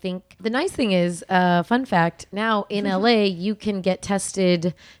possible. And I think the nice thing is, fun fact: now in LA, you can get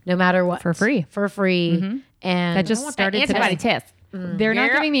tested no matter what For free. For free, and That just started today. test. They're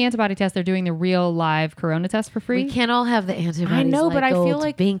not Girl. giving the antibody test. They're doing the real live corona test for free. we can't all have the antibodies. I know, like but I feel old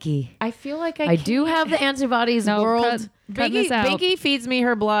like- Binky. I feel like I do have the antibodies. No, world. cut this out. Binky feeds me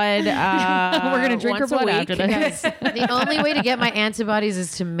her blood. We're gonna drink her once a blood week. after this. The only way to get my antibodies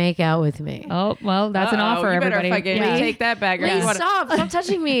is to make out with me. Oh, well, that's an Uh-oh, offer, you better everybody. fucking Yeah. take that back. Lee, You wanna- stop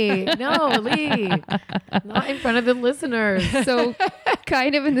touching me. No, Lee. Not in front of the listeners. So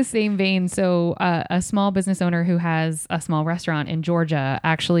kind of in the same vein, so a small business owner who has a small restaurant in Georgia,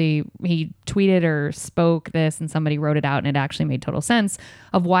 actually he tweeted or spoke this and somebody wrote it out and it actually made total sense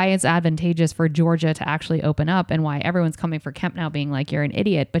of why it's advantageous for Georgia to actually open up and why everyone's coming for Kemp now being like, you're an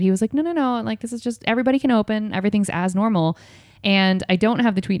idiot. But he was like, no, like this is just, everybody can open, everything's as normal. And I don't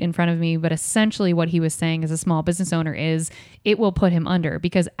have the tweet in front of me, but essentially what he was saying as a small business owner is it will put him under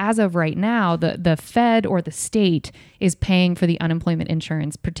because as of right now, the Fed or the state is paying for the unemployment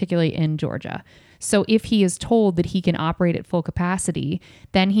insurance, particularly in Georgia. So if he is told that he can operate at full capacity,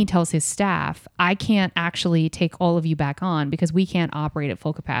 then he tells his staff, I can't actually take all of you back on because we can't operate at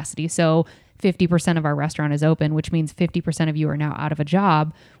full capacity. So 50% of our restaurant is open, which means 50% of you are now out of a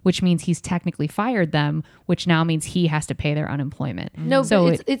job, which means he's technically fired them, which now means he has to pay their unemployment. No,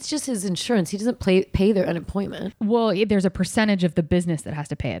 so but it's just his insurance. He doesn't pay their unemployment. there's a percentage of the business that has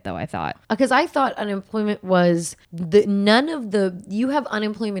to pay it, though, I thought. Because I thought unemployment was you have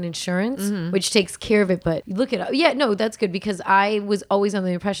unemployment insurance, which takes care of it, but you look it up. Yeah, no, that's good because I was always under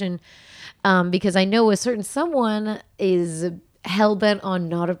the impression, because I know a certain someone is hell bent on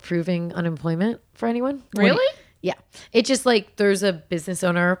not approving unemployment for anyone. Really? Yeah. It's just like there's a business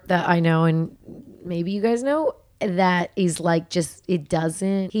owner that I know and maybe you guys know that is like just he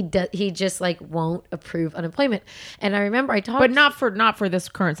just like won't approve unemployment. And I remember I talked But not for this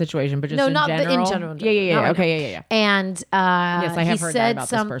current situation, but just no, in not general. in general. Yeah. Not right Okay, now. yeah. And Yes, I have he heard that said about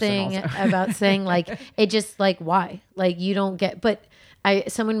this person something also. about saying like it just like why like you don't get. But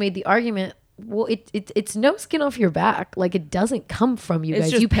someone made the argument. Well, it's no skin off your back. Like it doesn't come from you It's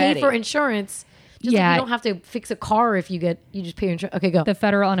guys. just You pay petty. for insurance. Just like Yeah. you don't have to fix a car if you just pay your insurance. Okay, go. The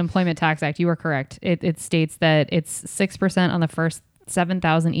Federal Unemployment Tax Act, you are correct. It states that it's 6% on the first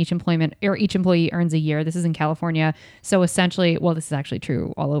 $7,000 each employee earns a year. This is in California. So essentially, well, this is actually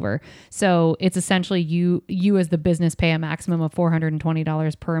true all over. So it's essentially you as the business pay a maximum of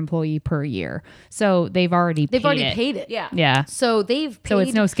 $420 per employee per year. So they've already paid it. Yeah. Yeah. So they've paid So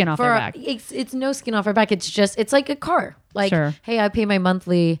it's no skin off for their back. It's no skin off our back. It's like a car. Like, Sure. hey, I pay my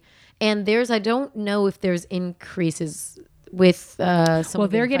monthly, and I don't know if there's increases with Well,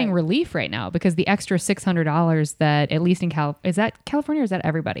 they're getting relief right now because the extra $600 that at least in is that California or is that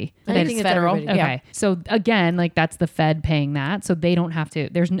everybody? I That's think it's federal. everybody. Yeah. Okay. So again, like that's the Fed paying that. So they don't have to,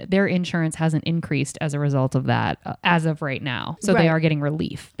 their insurance hasn't increased as a result of that as of right now. So Right. they are getting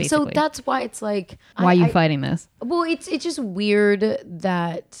relief basically. So that's why it's like why are you fighting this? Well, it's just weird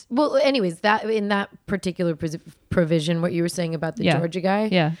that. Well, anyways, that in that particular provision, what you were saying about the Yeah. Georgia guy,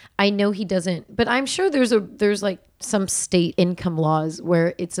 Yeah. I know he doesn't, but I'm sure there's like some state income laws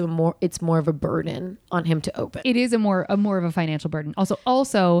where it's more of a burden on him to open. It is a more of a financial burden.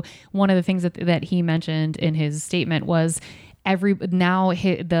 Also one of the things that he mentioned in his statement was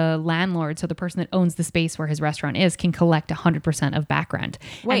the landlord, so the person that owns the space where his restaurant is, can collect 100% of back rent.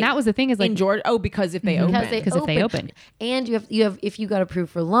 Wait, and that was the thing is like in Georgia. Oh, because if they open, Because if they open. and you have if you got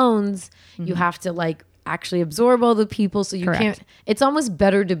approved for loans, you have to like actually absorb all the people, so you Correct. can't. It's almost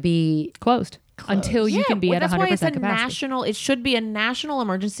better to be closed until you can be well, at 100% that's why it's a capacity. national. It should be a national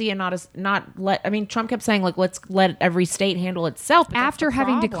emergency and not let. I mean, Trump kept saying like, let's let every state handle itself. But that's After the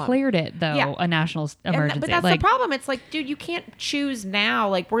having problem. declared it, though, Yeah. a national emergency. But that's like, the problem. It's like, dude, you can't choose now.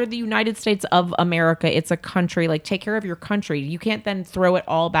 Like, we're the United States of America. It's a country. Like, take care of your country. You can't then throw it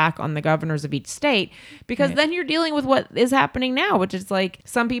all back on the governors of each state because then you're dealing with what is happening now, which is like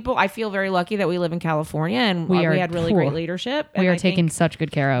some people. I feel very lucky that we live in California and we had really great leadership. we and are I taken think- such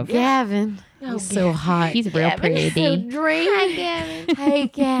good care of. Gavin. He's so hot. He's real pretty. Hi, Gavin. Hey,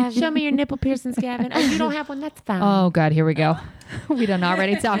 Gavin. Show me your nipple piercings, Gavin. Oh, you don't have one? That's fine. Oh God, here we go. We done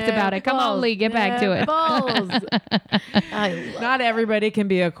already talked about it. Come on, Lee, get back to it. Balls. I love Not everybody can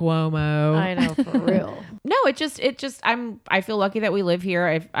be a Cuomo. I know, for real. No, it just I feel lucky that we live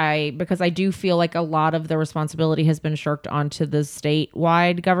here. Because I do feel like a lot of the responsibility has been shirked onto the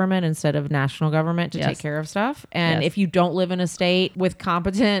statewide government instead of national government to Yes. take care of stuff. And Yes. if you don't live in a state with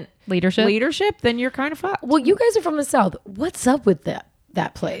competent Leadership? then you're kind of fucked. Well, you guys are from the South. What's up with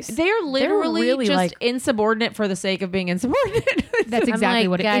that place? They're literally really, just like- insubordinate for the sake of being insubordinate. That's I'm exactly like,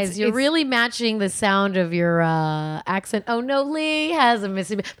 what it guys, is. you're really matching the sound of your accent. Oh no, Lee has a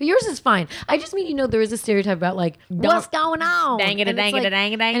missing, but yours is fine. I just mean, there is a stereotype about like what's going on. Dang it, And dang it's it,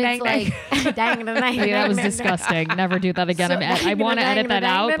 dang it, dang and it, it's dang like, dang it, dang it. Yeah, that was disgusting. Never do that again. So- I want to edit that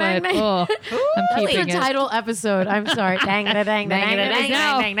out, but I'm That's keeping your it. title episode. I'm sorry. Dang it, dang it, dang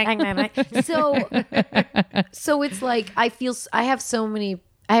it, dang it, dang it. So it's like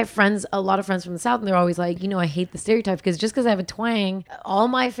I have friends, a lot of friends from the South, and they're always like, I hate the stereotype because just because I have a twang, all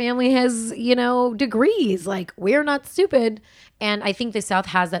my family has, degrees. Like, we're not stupid. And I think the South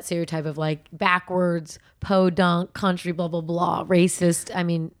has that stereotype of like backwards, podunk, country, blah, blah, blah, racist. I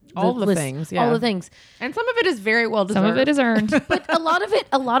mean, All the things, yeah. All the things. And some of it is very well deserved. Some of it is earned. But a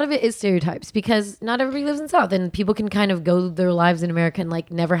lot of it is stereotypes because not everybody lives in the South and people can kind of go their lives in America and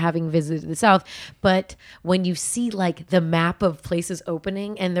like never having visited the South. But when you see like the map of places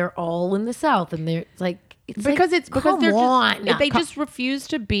opening and they're all in the South and they're like, because come they're on. just, they just refuse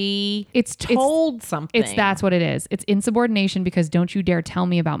to be It's told something. That's what it is. It's insubordination because don't you dare tell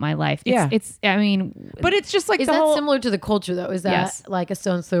me about my life. Yeah. I mean, but it's just like Is the that whole similar to the culture though? Is that Yes. like a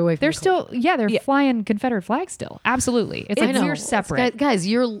stone's throw away from they're the culture? still, they're flying Confederate flags still. Absolutely. It's I like know. we're separate. Guys, this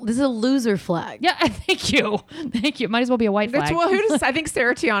is a loser flag. Yeah, thank you. Thank you. Might as well be a white flag. Well, I think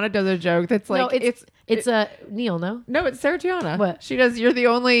Sarah Tiana does a joke that's like No, it's a Neil, no? No, it's Sarah Tiana. What? She does. You're the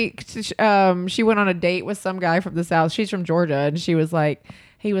only. She went on a date with some guy from the South. She's from Georgia, and he was like,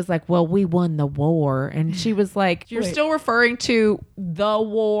 "Well, we won the war," and she was like, "You're still referring to the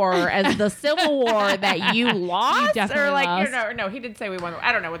war as the Civil War that you lost, definitely or like lost. no, he did say we won.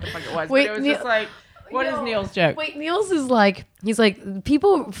 I don't know what the fuck it was, Wait, but it was Neil- just like, what is Neil's joke? Wait, Niels is like, he's like,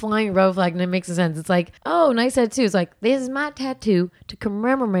 people flying rebel flag, and it makes sense. It's like, oh, nice tattoo. It's like, this is my tattoo to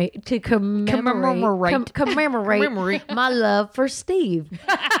commemorate my love for Steve.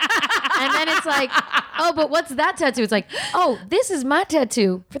 And then it's like, oh, but what's that tattoo? It's like, oh, this is my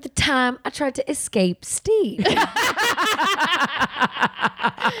tattoo for the time I tried to escape Steve.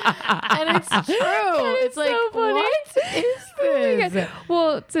 And it's true. It's like, so funny. what is this?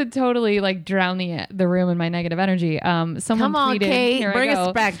 Well, to totally like drown the room in my negative energy, someone Come on, tweeted, Kate. here I Bring go.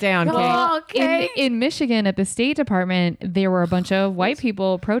 us back down, Come Kate. on, Kate. In Michigan at the State Department, there were a bunch of white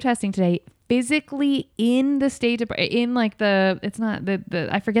people protesting today physically in the State Department, in like it's not the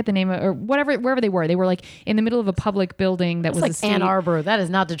I forget the name of, or whatever, wherever they were. They were like in the middle of a public building that It's was like a state, Ann Arbor. That is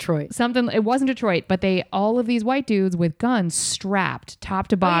not Detroit. something. It wasn't Detroit, but all of these white dudes with guns strapped top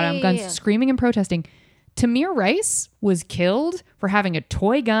to bottom, yeah, guns yeah. screaming and protesting. Tamir Rice was killed for having a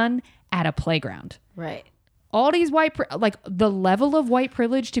toy gun at a playground. Right. All these like the level of white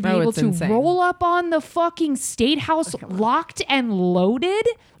privilege to be able it's to insane. roll up on the fucking state house locked and loaded.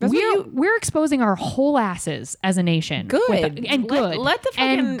 We're exposing our whole asses as a nation. Good And good. Let the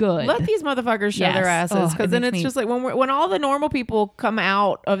fucking and good. let these motherfuckers show Yes. their asses, Oh, because it then makes it's me- just like when all the normal people come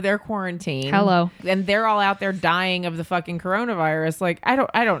out of their quarantine. Hello. And they're all out there dying of the fucking coronavirus. Like I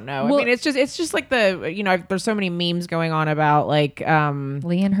don't know. Well- I mean, it's just like there's so many memes going on about like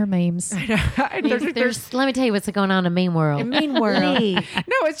Lee and her memes. there's Let me tell you what's going on in Main World. mean world. Lee.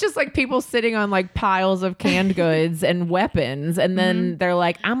 No, it's just like people sitting on like piles of canned goods and weapons, and then they're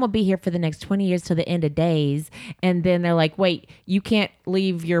like, "I'm gonna be here for the next 20 years till the end of days," and then they're like, "Wait, you can't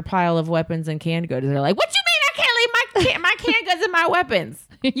leave your pile of weapons and canned goods." And they're like, "What you mean I can't leave my canned goods and my weapons?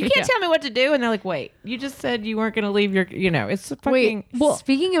 You can't Yeah. tell me what to do." And they're like, "Wait, you just said you weren't gonna leave your, it's fucking." Wait,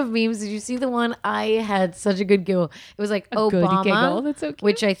 speaking of memes, did you see the one? I had such a good giggle. It was like good Obama, giggle. That's so cute.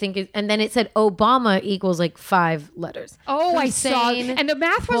 which I think is, and then it said Obama equals like 5 letters. Oh, I saw, Hussein, and the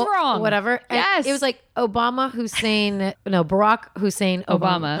math was wrong. Whatever. And Yes. it was like Obama, Hussein, no, Barack Hussein,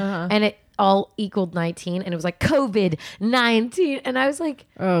 Obama. Obama. And it all equaled 19. And it was like COVID-19. And I was like,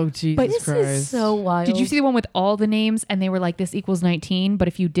 oh Jesus but this Christ! is so wild. Did you see the one with all the names and they were like, this equals 19, but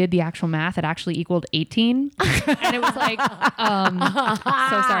if you did the actual math, it actually equaled 18? And it was like,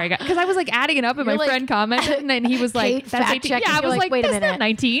 so sorry, guys. Because I was like adding it up and You're my like- friend commented and then he was like, Kate that's fact 18. checking. Yeah, I You're was like, like, wait a that's minute. not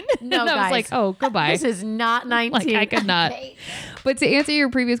 19. No, and I was guys. like, oh, goodbye. This is not 19. Like, I could not. But to answer your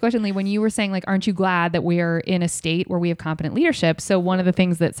previous question, Lee, when you were saying like, aren't you glad that we're in a state where we have competent leadership? So one of the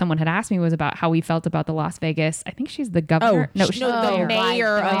things that someone had asked me was about how we felt about the Las Vegas. I think she's the governor. She's the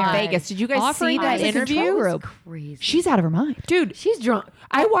mayor of God. Vegas. Did you guys Offering see that us a control interview? group. Crazy. She's out of her mind. Dude, She's drunk.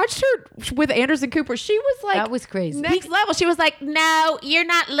 I watched her with Anderson Cooper. She was like, That was crazy. next level. She was like, "No, you're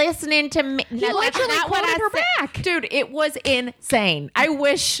not listening to me." He literally quoted her back. Dude, it was insane. I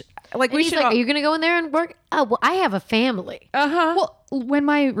wish, like, And we he's should. like, are you going to go in there and work? Oh, well, I have a family. Well, when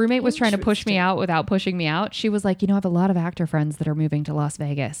my roommate was trying to push me out without pushing me out, she was like, I have a lot of actor friends that are moving to Las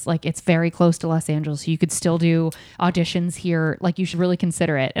Vegas. Like, it's very close to Los Angeles. So you could still do auditions here. Like, you should really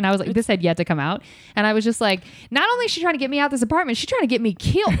consider it. And I was like, this had yet to come out. And I was just like, not only is she trying to get me out this apartment, she's trying to get me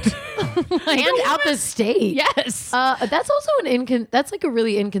killed. And out the state. Yes. That's also that's like a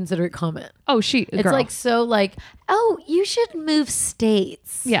really inconsiderate comment. Oh, It's girl. like so like, oh, you should move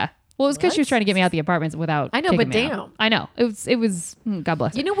states. Yeah. Well, it was because she was trying to get me out the apartments without. I know, kicking but me out. damn. I know. It was. God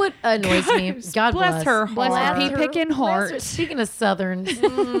bless her. You know what annoys me? God bless her Bless her heart. pea-picking Bless heart. her- Speaking of Southerns,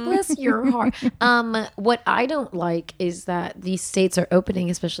 bless your heart. What I don't like is that these states are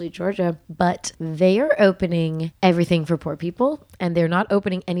opening, especially Georgia, but they are opening everything for poor people, and they're not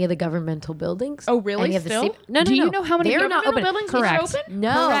opening any of the governmental buildings. Oh, really? Any of the Still? state- No, no, Do no. you know how many they're not governmental open? buildings are Correct. open?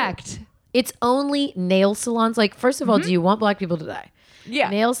 No, Correct. It's only nail salons. Like, first of all, do you want black people to die?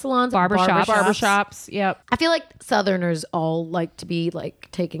 Yeah. Nail salons, Barbershops. Barbershops. Yep. I feel like Southerners all like to be like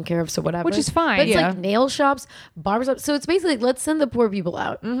taken care of, so whatever. Which is fine. But it's Yeah. like nail shops, barbershops. So it's basically like, let's send the poor people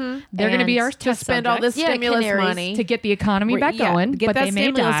out. Mm-hmm. They're going to be our To test spend all this subjects stimulus canaries money to get the economy back going, Get but that they may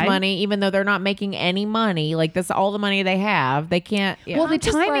stimulus die. money, even though they're not making any money. Like, that's all the money they have. They can't. Yeah. Well, the I'm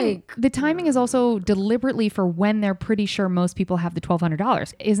just timing is also deliberately for when they're pretty sure most people have the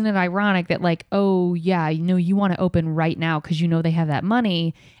 $1,200. Isn't it ironic that like, oh yeah, you want to open right now because they have that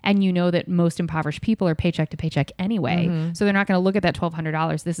money, and that most impoverished people are paycheck to paycheck anyway, so they're not going to look at that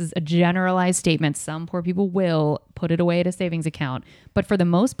 $1,200. This is a generalized statement. Some poor people will put it away at a savings account, but for the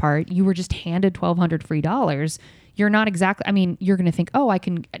most part, you were just handed $1,200 free dollars. You're not exactly, you're going to think, oh,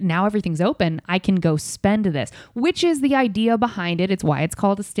 now everything's open. I can go spend this, which is the idea behind it. It's why it's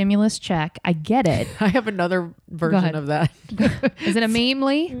called a stimulus check. I get it. I have another version ahead. of that. Is it a meme,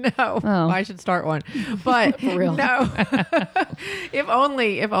 Lee? No, Oh. I should start one. But For real. no, if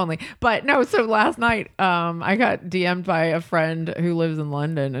only. But no. So last night, I got DM'd by a friend who lives in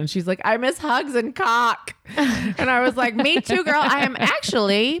London, and she's like, "I miss hugs and cock," and I was like, "Me too, girl. I am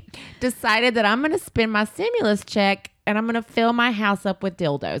actually decided that I'm going to spend my stimulus check." And I'm gonna fill my house up with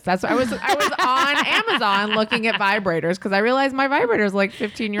dildos. That's what I was on Amazon looking at vibrators because I realized my vibrator is like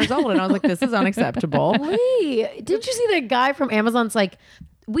 15 years old, and I was like, "This is unacceptable." Wait, did you see that guy from Amazon's like,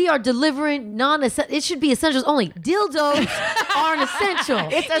 we are delivering it should be essentials only. Dildos are an essential.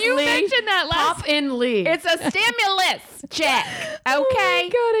 You mentioned that last. Pop in Lee. It's a stimulus check. Okay. Oh my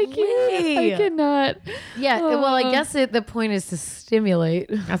God, I can't. Lee. I cannot. Yeah, well, I guess the point is to stimulate.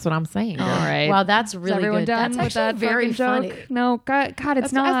 That's what I'm saying. All right. Wow, that's Is really everyone good. done That's with actually that very fucking joke? funny. No, God, it's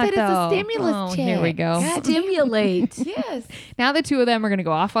That's what I not said, it's a though. stimulus Oh, check. here we go. Stimulate. Yes. Now the two of them are going to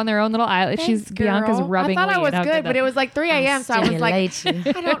go off on their own little island. Bianca's girl. rubbing. I thought I Lee was at how good, but that- it was like 3 a.m. So I was like, Stimulate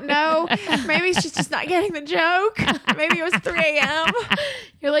you. I don't know. Maybe she's just not getting the joke. Maybe it was 3 a.m.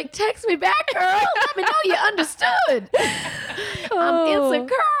 You're like, text me back, girl. Let me know you understood. I'm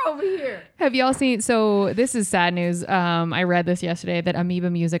insecure over here. Have y'all seen? So this is sad news. I read this yesterday that Amoeba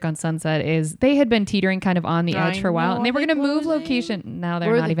Music on Sunset they had been teetering kind of on the edge for a while, and they were going to move location. Now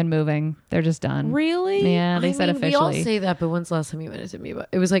they're not even moving. They're just done. Really? Yeah, they said We all officially. say that, but when's the last time you went into Amoeba?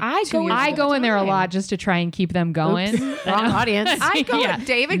 It was like I go in- I go in there a lot just to try and keep them going. wrong audience. I go. Yeah.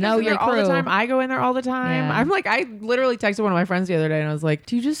 David Know goes in your there all the crew. time. I go in there all the time. Yeah. I'm like, I literally texted one of my friends the other day, and I was like,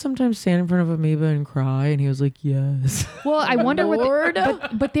 "Do you just sometimes stand in front of Amoeba and cry?" And he was like, "Yes." Well, I wonder Lord.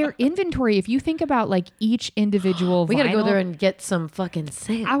 but their inventory. If you think about like each individual, We got to go vinyl- there and get some fucking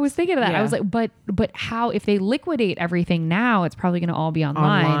sales. I was thinking of that. I Yeah. was like, but how if they liquidate everything now, it's probably going to all be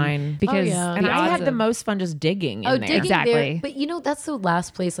online because yeah. And the I odds had the of- most fun just digging. Oh, in there. digging Exactly. there. But that's the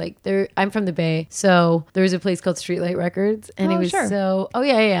last place. Like there, I'm from the Bay, so there was a place called Streetlight Records, and Oh, it was sure. so. Oh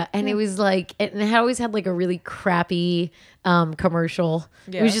yeah, and it was like, and it always had like a really crappy commercial.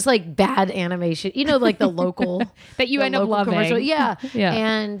 It was Yeah. just like bad animation. Like the local that you the end up local loving. commercial. Yeah, Yeah.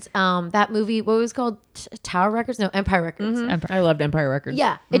 And that movie, what was it called Tower Records? No, Empire Records. Empire. I loved Empire Records.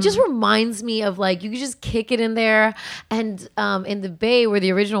 Yeah, it just reminds me of like you could just kick it in there, and in the Bay where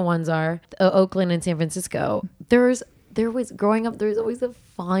the original ones are, Oakland and San Francisco, there's growing up, there's always the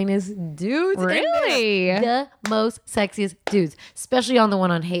finest dudes. in there. Really? The most sexiest dudes, especially on the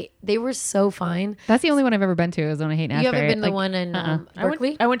one on Hate. They were so fine. That's the only one I've ever been to is on a Hate You Ashbury. haven't been to the Like, one in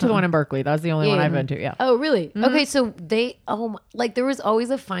Berkeley? I went to the one in Berkeley. That was the only one I've been to. Yeah. Oh, really? Okay, so like there was always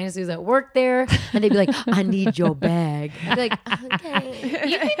the finest dudes that worked there, and they'd be like, "I need your bag." I'd be like, "Okay,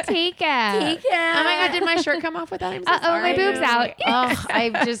 you can take it. take it." Oh my god, did my shirt come off with that? I'm so Oh, my sorry. boob's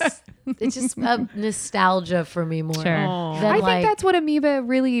out. It's just a nostalgia for me more. Sure. than, I think like, that's what Amoeba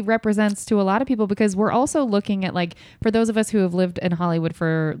really represents to a lot of people, because we're also looking at, like, for those of us who have lived in Hollywood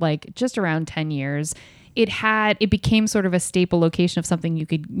for like just around 10 years, it became sort of a staple location of something you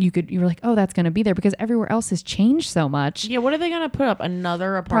were like, oh, that's going to be there, because everywhere else has changed so much. Yeah, what are they gonna put up?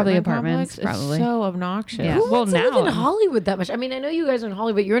 Another apartment Probably apartments, complex? probably. It's so obnoxious. Yeah. who Well, wants to live now- in Hollywood that much? I mean, I know you guys are in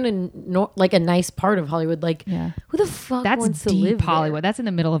Hollywood. You're in a nice part of Hollywood. Like, Yeah. who the fuck That's wants to deep live Hollywood. there? That's in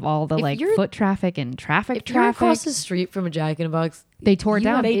the middle of all the If like you're- foot traffic and traffic. If you're across the street from a Jack in the Box, They tore it you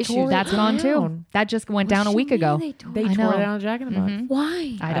down. have issues. That's gone too. down. That just went down a What week you mean ago. They I tore know. down a Jack in the Box.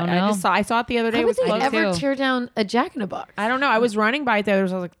 Why? I don't know. I saw it the other day. Why It would was they closed. ever too. tear down a Jack in the Box? I don't know. I was running by it the other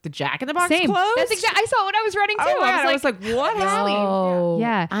day. I was like, the Jack in the Box Same. closed? That's exactly. I saw it when I was running too. Oh my God. I was like, what happened? Oh,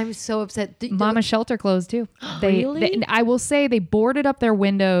 Yeah. I'm so upset. Mama Shelter closed too. Really? And I will say they boarded up their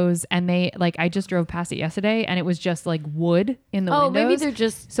windows, and they like I just drove past it yesterday, and it was just like wood in the Oh, windows. maybe they're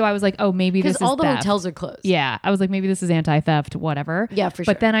just So I was like, oh, maybe this because is all the theft. hotels are closed. Yeah, I was like, maybe this is anti-theft, whatever. Yeah, for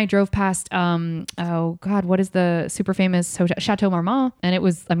sure. But then I drove past, oh God, what is the super famous hotel, Chateau Marmont? And it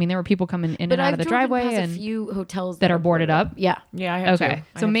was, I mean, there were people coming in But and out I've of the driven driveway past and a few hotels that are boarded up. Yeah. Yeah, I have Okay, to.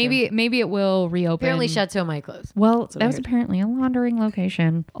 I so have maybe it will reopen. Apparently, Chateau might close. Well, what I that was heard. apparently a laundering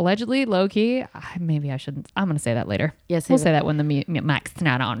location. Allegedly, low key. Maybe I shouldn't. I'm going to say that later. Yes, we'll say that when the mic's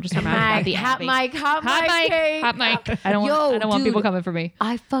not on. Just remember about the hot Abby. mic, hot Hot mic, Kate. hot mic. I don't Yo, want people dude. coming for me.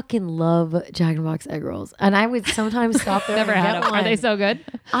 I fucking love Jack in the Box egg rolls, and I would sometimes stop there. Never and had get them. Are one. they so good?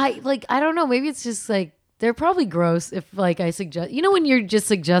 I don't know. Maybe it's just like they're probably gross if like I suggest. You know when you just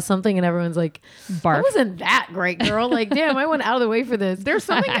suggest something and everyone's like, Barf. "That wasn't that great, girl." Like, damn, I went out of the way for this. There's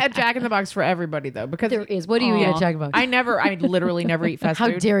something at Jack in the Box for everybody though, because There is. What do you eat at Jack in the Box? I literally never eat fast How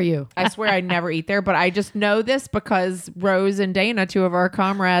food. dare you? I swear I never eat there, but I just know this because Rose and Dana, two of our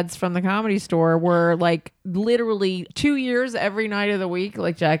comrades from the Comedy Store, were like literally 2 years every night of the week,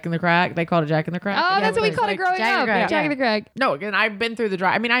 like Jack in the Crack. They called it Jack in the Crack. Oh, And that's it what we was called like- it growing Jack in the up. Crack, Jack yeah. in the Crack. No, again, I've been through the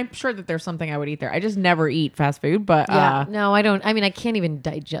drive. I mean, I'm sure that there's something I would eat there. I just never eat fast food, but Yeah. No, I don't. I mean, I can't even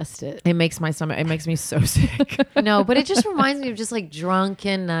digest it. it makes my stomach. It makes me so sick. No, but it just reminds me of just like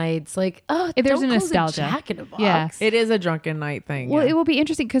drunken nights. Like, oh, There's don't a close nostalgia. Jack in the Box. Yeah. It is a drunken night thing. Well, yeah. it will be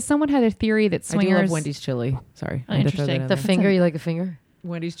interesting because someone had a theory that I do swingers. love Wendy's chili. Sorry, Oh, I had to throw that interesting. in The there. finger, you like a finger?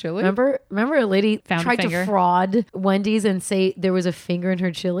 Wendy's chili. Remember a lady Found a tried finger. to fraud Wendy's and say there was a finger in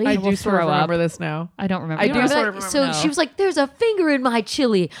her chili. I will do sort of throw up. remember this now. I don't remember. I that. do Remember sort that? of remember So now. she was like, "There's a finger in my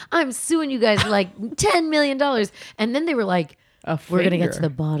chili. I'm suing you guys like $10 million." And then they were like, "We're gonna get to finger. the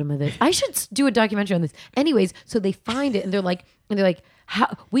bottom of this." I should do a documentary on this. Anyways, so they find it and they're like, how,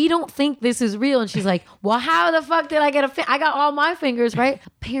 we don't think this is real. And she's like, well, how the fuck did I get I got all my fingers, right?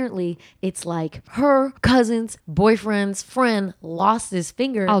 Apparently, it's like her cousin's boyfriend's friend lost his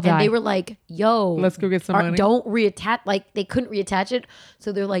finger. I'll and die. they were like, yo, Let's go get some money. Don't reattach. Like, they couldn't reattach it.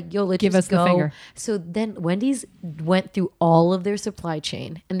 So they're like, yo, let's Give just us the go. finger. So then Wendy's went through all of their supply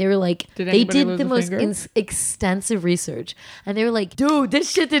chain and they were like, Did they anybody did lose the a most finger? extensive research. And they were like, dude,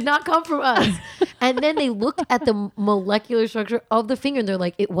 this shit did not come from us. And then they looked at the molecular structure of the finger and they're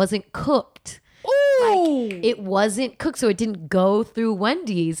like, it wasn't cooked. Like, it wasn't cooked, so it didn't go through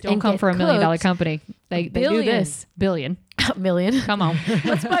Wendy's. Don't and come get for $1 million cooked. company. They do billion. this. Billion. Million. Come on.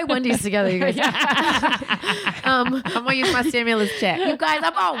 Let's buy Wendy's together, you guys. I'm gonna use my stimulus check. You guys, I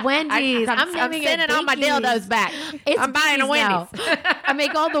bought Wendy's. I'm naming it sending all my Binkies. dildos back. It's I'm buying a Binkies Wendy's. now. I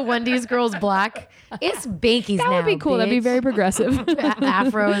make all the Wendy's girls black. It's Binkies That now. would be cool. That'd be bitch. very progressive.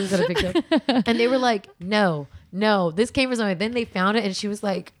 Afro instead of picture. And they were like, no, this came from somebody. Then they found it and she was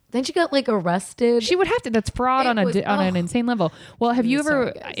like, then she got like arrested. She would have to. That's fraud It on was- on an insane level. Well, have you ever,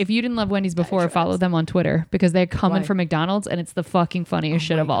 sorry, guys. if you didn't love Wendy's before, follow them on Twitter because they're coming Why? for McDonald's and it's the fucking funniest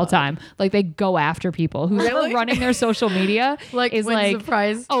shit of all time. Like they go after people. Who's ever running their social media Like, is wins like, the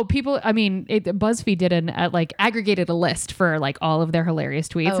prize. oh, people. I mean, BuzzFeed did like aggregated a list for like all of their hilarious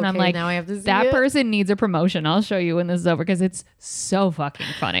tweets, and I'm Okay, like, now I have to see that it. person needs a promotion. I'll show you when this is over because it's so fucking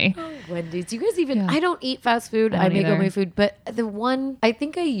funny. Wendy's. Do you guys even? Yeah. I don't eat fast food. I I don't make either. homemade food, but the one I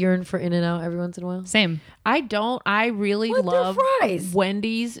think I yearn for In-N-Out every once in a while. Same. I don't. I really What, their love fries?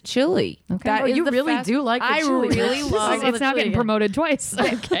 Wendy's chili. Okay. That Oh, is you the really fast- do like the I chili. really This love is It's now chili getting again. promoted twice.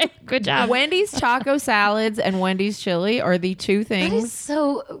 Okay, good job. Wendy's taco salads and Wendy's chili are the two That is things.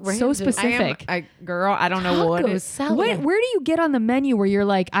 so random. specific. Girl, I don't know what Taco it is. salad. Where do you get on the menu where you're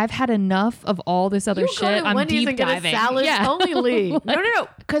like, I've had enough of all this other You shit. go to I'm Wendy's deep and get a diving. salad Yeah. only. No,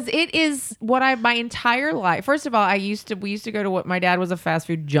 because it is what I my entire life. First of all, we used to go to what my dad was a fast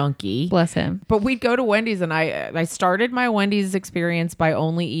food junkie. Bless him. But we'd go to Wendy's, and I started my Wendy's experience by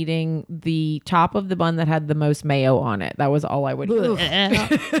only eating the top of the bun that had the most mayo on it. That was all I would eat.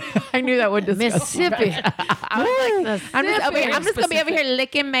 I knew that would disgust me. Mississippi. I'm just gonna be over here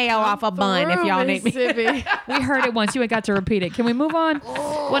licking mayo off a bun if y'all need me. Mississippi. We heard it once. You got to repeat it. Can we move on?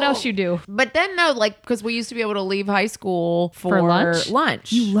 What else you do? But then no, like because we used to be able to leave high school for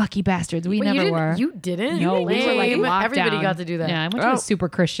lunch? You lucky bastards. We Wait, never you were. didn't? You didn't? No, we were like Lame. locked Everybody down. got to do that. Yeah, I went to Oh. a super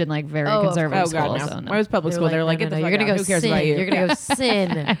Christian, like very Oh. conservative Oh school. god, no. So no. When I was public school, they were like, no, "Get the no, fuck you're gonna out. go Who cares sin. about you?" You're gonna go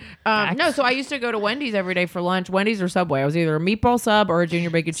sin. No, so I used to go to Wendy's every day for lunch. Wendy's or Subway. I was either a meatball sub or a junior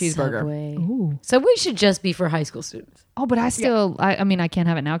bacon cheeseburger. Subway. Ooh. Subway should just be for high school students. Oh, but I still, I mean, I can't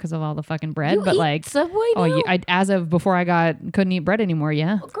have it now because of all the fucking bread. You but eat like, Subway oh, now? yeah, as of before I couldn't eat bread anymore.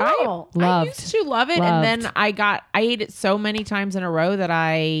 Yeah. Girl. I Loved. used to love it, Loved. and then I ate it so many times in a row that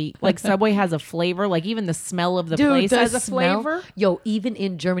I like Subway has a flavor. Like even the smell of the place the has a smell- flavor. Yo, even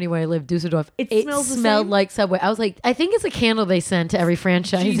in Germany where I live, Dusseldorf, it smells the smelled same? like Subway. I was like, I think it's a candle they sent to every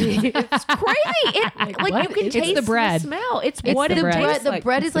franchisee. It's crazy. It, like what? you can It's taste the bread. smell. It's It's what the it bread. tastes the like.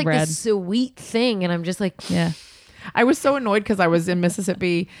 bread It's is the like bread. this sweet thing, and I'm just like, Yeah. I was so annoyed because I was in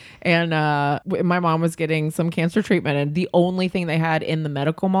Mississippi and my mom was getting some cancer treatment, and the only thing they had in the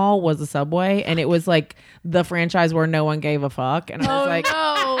medical mall was a Subway, and it was like the franchise where no one gave a fuck. And I was like,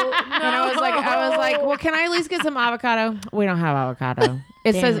 no, and I was like, well, can I at least get some avocado? We don't have avocado.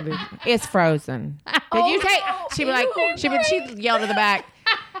 It Damn says it. it's frozen. Did you take? She'd be like, she yelled at the back.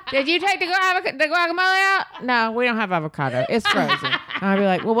 Did you take the guacamole out? No, we don't have avocado. It's frozen. And I'd be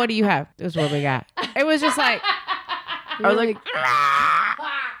like, well, what do you have? This is what we got. It was just like, I was like,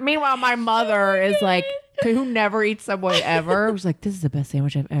 meanwhile, my mother is like, who never eats Subway ever, was like, this is the best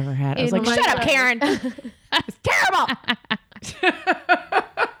sandwich I've ever had. I was like, my shut up, God. Karen. It's terrible.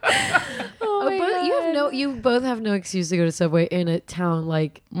 you both have no excuse to go to Subway in a town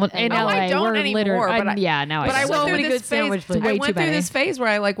like In Oh, LA, I don't we're anymore, literally, but I- yeah, now But I do. went So through many this good sandwich phase. places. I Way went too through many. this phase where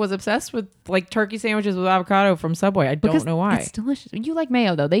I like was obsessed with like turkey sandwiches with avocado from Subway. I don't know why. It's delicious. You like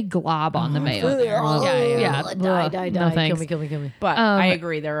mayo though? They glob on the mayo. there. Yeah. Die. No thanks. Kill me. But I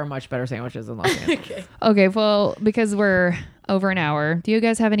agree, there are much better sandwiches in Los Angeles. Okay, well, because we're over an hour, do you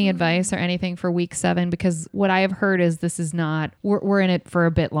guys have any advice or anything for week 7? Because what I have heard is this is not, we're in it for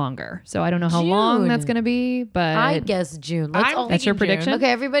a bit longer. So I don't know how long June. that's going to be, but I guess June. Let's I'm all that's your thinking June. prediction?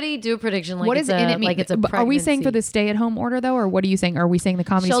 Okay, everybody do a prediction. Like what it's is it? a, It mean? like it's a But are we saying for pregnancy. the stay-at-home order though, or what are you saying? Are we saying the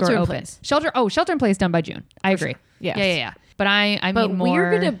comedy Shelter store in open? place. Shelter in place done by June. I agree. Yes. Yeah. But I But mean more.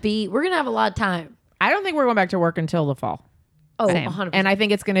 we're gonna have a lot of time. I don't think we're going back to work until the fall. Oh, Same. 100%. And I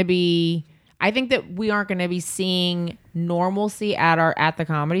think it's going to be, I think that we aren't going to be seeing normalcy at the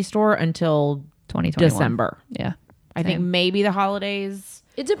comedy store until 2021. December. Yeah. I think maybe the holidays.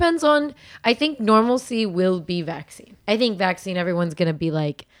 It depends on. I think normalcy will be vaccine. I think vaccine. Everyone's gonna be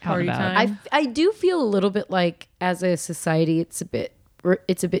like. Out Party and about. time. I do feel a little bit like as a society, it's a bit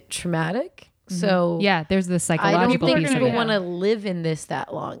traumatic. So Yeah, there's the I psychological don't think piece of people it. want to live in this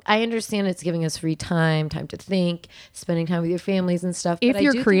that long. I understand it's giving us free time to think, spending time with your families and stuff. If but I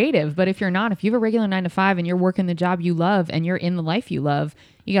you're do think- creative, but if you're not, if you have a regular 9 to 5 and you're working the job you love and you're in the life you love,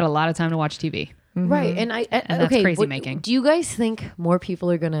 you got a lot of time to watch TV. right? And that's okay, crazy making. Do you guys think more people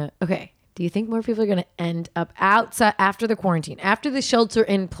are gonna? Okay, do you think more people are gonna end up outside after the quarantine, after the shelter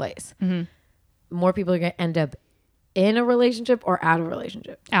in place? Mm-hmm. More people are gonna end up in a relationship or out of a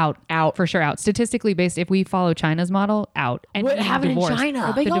relationship. Out for sure. Out statistically based. If we follow China's model, out. And What even happened in divorce.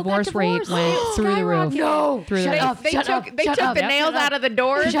 China? The divorce rate went through the roof. No, Through the shut roof. up. They shut took up, they shut took up, the nails out of the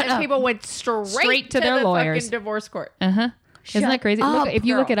doors, Shut and up. people went straight to their the lawyers. fucking divorce court. Isn't that crazy? up, If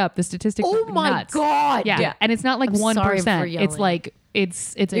you look girl. it up, the statistics Oh are my nuts. God. Yeah. Yeah. And it's not like I'm sorry for 1%. It's yelling. like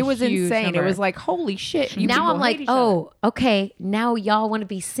it's a It was huge insane. number. It was like, holy shit. You Now people I'm like, hate each other. oh, okay. Now y'all want to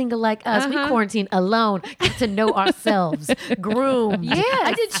be single like us. We quarantine alone, get to know ourselves, groomed. Yes.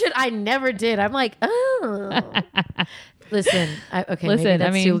 I did shit I never did. I'm like, oh. Listen, Listen, maybe that's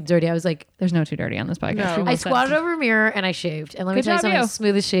I mean- too dirty. I was like, There's no too dirty on this podcast. No. We I won't squatted set- over a mirror and I shaved. And let me Good tell you job,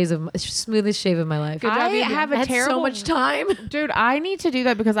 something, you. smoothest shave of my life. Good job, I you. have I a had terrible so much time. Dude, I need to do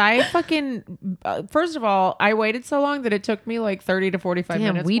that because I fucking first of all, I waited so long that it took me like 30 to 45 Damn,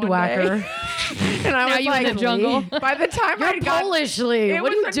 minutes. weed one whacker. day. And I Now was you in like, the jungle. by the time I You're got Polishly. it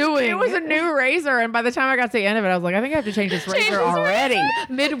What are was you doing? It was a new razor, and by the time I got to the end of it, I was like, I think I have to change this razor this already.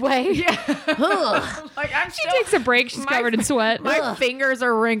 midway. Ugh. Like I'm She still, takes a break. She's My- covered in sweat. my fingers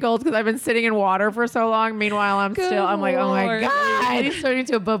are wrinkled because I've been sitting in water for so long. Meanwhile, I'm like, oh my Lord. god. He's turning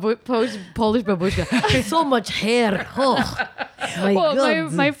into a Polish babushka. So much hair. Oh, my Well,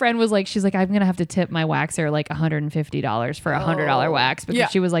 God. my friend was like, she's like, I'm gonna have to tip my waxer like $150 for $100 wax because Yeah.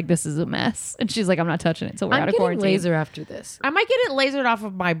 she was like, this is a mess, and she's like, I'm not touching it. So we're I'm out of getting quarantine. laser after this. I might get it lasered off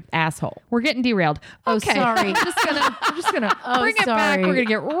of my asshole. We're getting derailed. Oh, Okay. sorry. I'm just gonna bring it back. sorry. We're gonna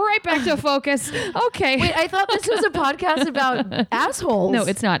get right back to focus. Okay. Wait, I thought this was a podcast about assholes. no,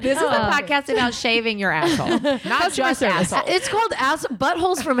 it's not. This is a podcast about shaving your asshole, not just asshole. It's called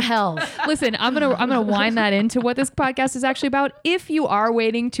buttholes from hell. Listen, I'm gonna wind that into what this podcast is actually about. If you are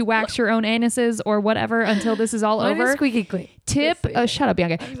waiting to wax your own anuses or whatever until this is all Mine is over, squeaky clean. tip. Shut up,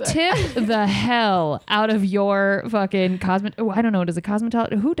 Bianca. Tip the hell out of your fucking I don't know. Does a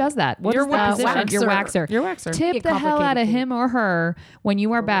cosmetologist? Who does that? What Your is that waxer. position? Your waxer. Your waxer. Tip Get the hell out of complicated, him or her when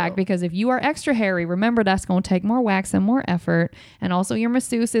you are back, because if you are extra hairy, remember that's going to take more wax and more effort, and also your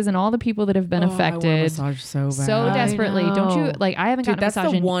masseuses and all the people that have been affected. so bad. So desperately, don't you know. like? I haven't Dude, gotten a that's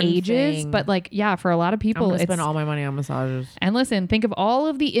massage the in one ages, thing. but like, yeah, for a lot of I'm people, gonna it's. spend all my money on massages. And listen, think of all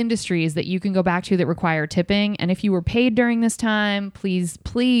of the industries that you can go back to that require tipping. And if you were paid during this time, please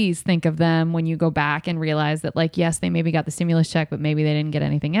think of them when you go back and realize that, like, yes, they maybe got the stimulus check, but maybe they didn't get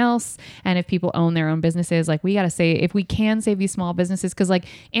anything else. And if people own their own businesses, like, we got to say, if we can save these small businesses, because like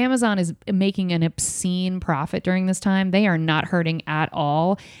Amazon is making an obscene profit during this time. They are not hurting at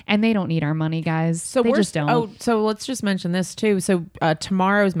all. And they don't need our money, guys. So they we're just don't. Oh, so let's just mention this too. So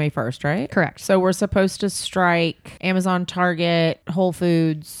tomorrow is May 1st, right? Correct. So we're supposed to strike Amazon, Target, Whole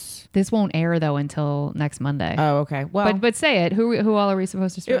Foods. This won't air though until next Monday. Oh, okay. Well, but say it. Who all are we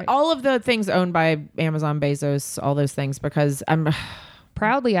supposed to strike? all of the things owned by Amazon, Bezos, all those things, because I'm.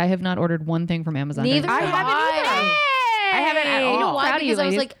 Proudly, I have not ordered one thing from Amazon. Neither during have this time. I. I haven't at all. You know why? Proud of you, Because I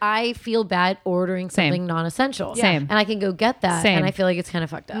was ladies. like, I feel bad ordering Same. something non-essential. Same. And I can go get that. Same. And I feel like it's kind of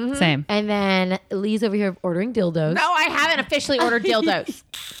fucked up. Same. And then Lee's over here ordering dildos. No, I haven't officially ordered dildos.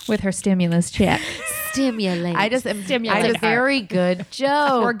 With her stimulus check. Stimulate. I just It's Stimulate. a very good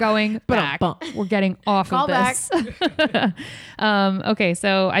joke. We're going back. We're getting off Call of this. Okay,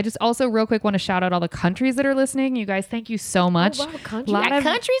 so I just also real quick want to shout out all the countries that are listening. You guys, thank you so much. wow, countries. Lot Yeah, of-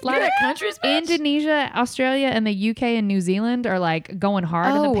 countries, lot man. of- Countries, bitch. Indonesia, Australia, and the UK and New Zealand are like going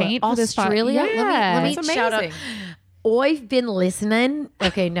hard in the paint for this. Australia? Yeah. Let me That's shout out. amazing. I've been listening.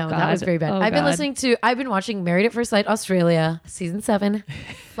 Okay, no, that God. was very bad. Oh, I've been God. listening to. I've been watching Married at First Sight Australia season 7.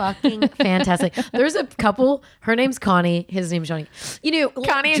 Fucking fantastic. There's a couple. Her name's Connie. His name's Johnny. You know,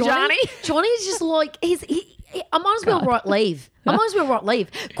 Connie and Johnny? Johnny's just like I'm honest with right leave. I'm honest with right leave.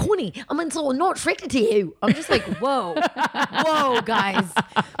 Connie, I'm so not attracted to you. I'm just like, whoa, guys.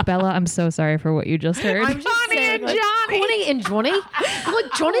 Bella, I'm so sorry for what you just heard. I'm just Connie saying, and like, Johnny. Connie and Johnny. I'm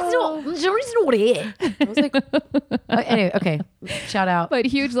like, Johnny's not here. I was like, anyway, okay. Shout out. But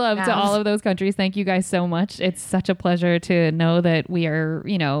huge love to Mavs. all of those countries. Thank you guys so much. It's such a pleasure to know that we are,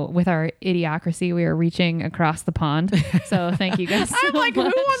 with our idiocracy, we are reaching across the pond. So thank you guys. I'm so like, who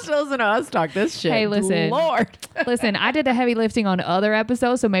much. wants to listen to us talk this shit? Hey, listen. Lord. Listen, I did the heavy lifting on other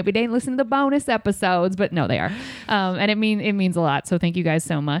episodes, so maybe they didn't listen to the bonus episodes, but no, they are. And it means a lot. So thank you guys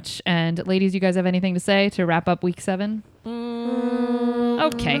so much. And ladies, you guys have anything to say to wrap up week 7?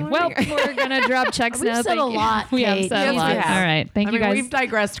 Okay. Well, we're gonna drop checks We've now. said a Thank you. lot, We have Kate. said a Yes, lot. we have. All right. Thank I you mean, guys. we've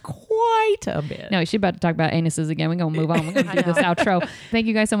digressed quite a bit. No, she's about to talk about anuses again. We're going to move on. We're going to do this outro. Thank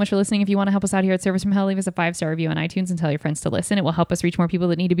you guys so much for listening. If you want to help us out here at Service from Hell, leave us a 5-star review on iTunes and tell your friends to listen. It will help us reach more people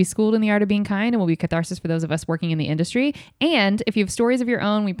that need to be schooled in the art of being kind and will be catharsis for those of us working in the industry. And if you have stories of your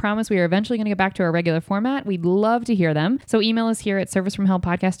own, we promise we are eventually going to get back to our regular format. We'd love to hear them. So email us here at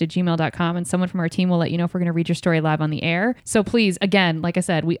servicefromhellpodcast@gmail.com and someone from our team will let you know if we're going to read your story live on the air. So please, again, like I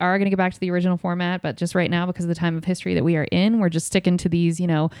said, we are going to get back to the original format, but just right now, because of the time of history that we are in, we're just sticking to these,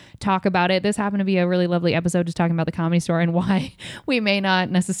 talk about it. This happened to be a really lovely episode just talking about the Comedy Store and why we may not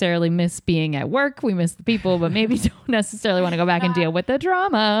necessarily miss being at work. We miss the people, but maybe don't necessarily want to go back and deal with the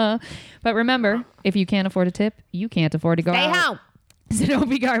drama. But remember, if you can't afford a tip, you can't afford to go Stay out. home.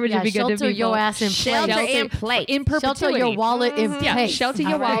 Zenobia Garbage would be good to shelter people. your ass in place. Shelter in place. In perpetuity. Shelter your wallet in Yeah, place. shelter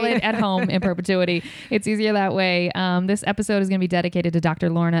your All right? wallet at home in perpetuity. It's easier that way. This episode is going to be dedicated to Dr.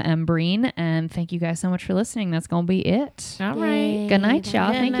 Lorna M. Breen, and thank you guys so much for listening. That's going to be it. All right. Good night,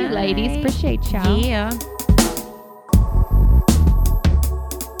 y'all. Good Thank you, night. ladies. Appreciate y'all. Yeah.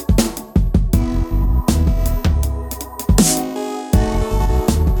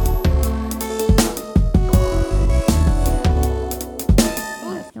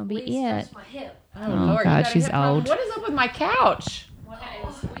 That's going to be it. Oh, Oh, Lord, God, you got a she's hip problem. old. What is up with my couch?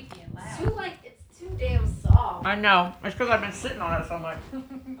 It's too damn soft. I know. It's because I've been sitting on it so much.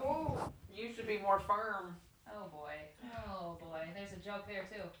 Used to be more firm. Oh, boy. Oh, boy. There's a joke there,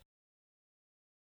 too.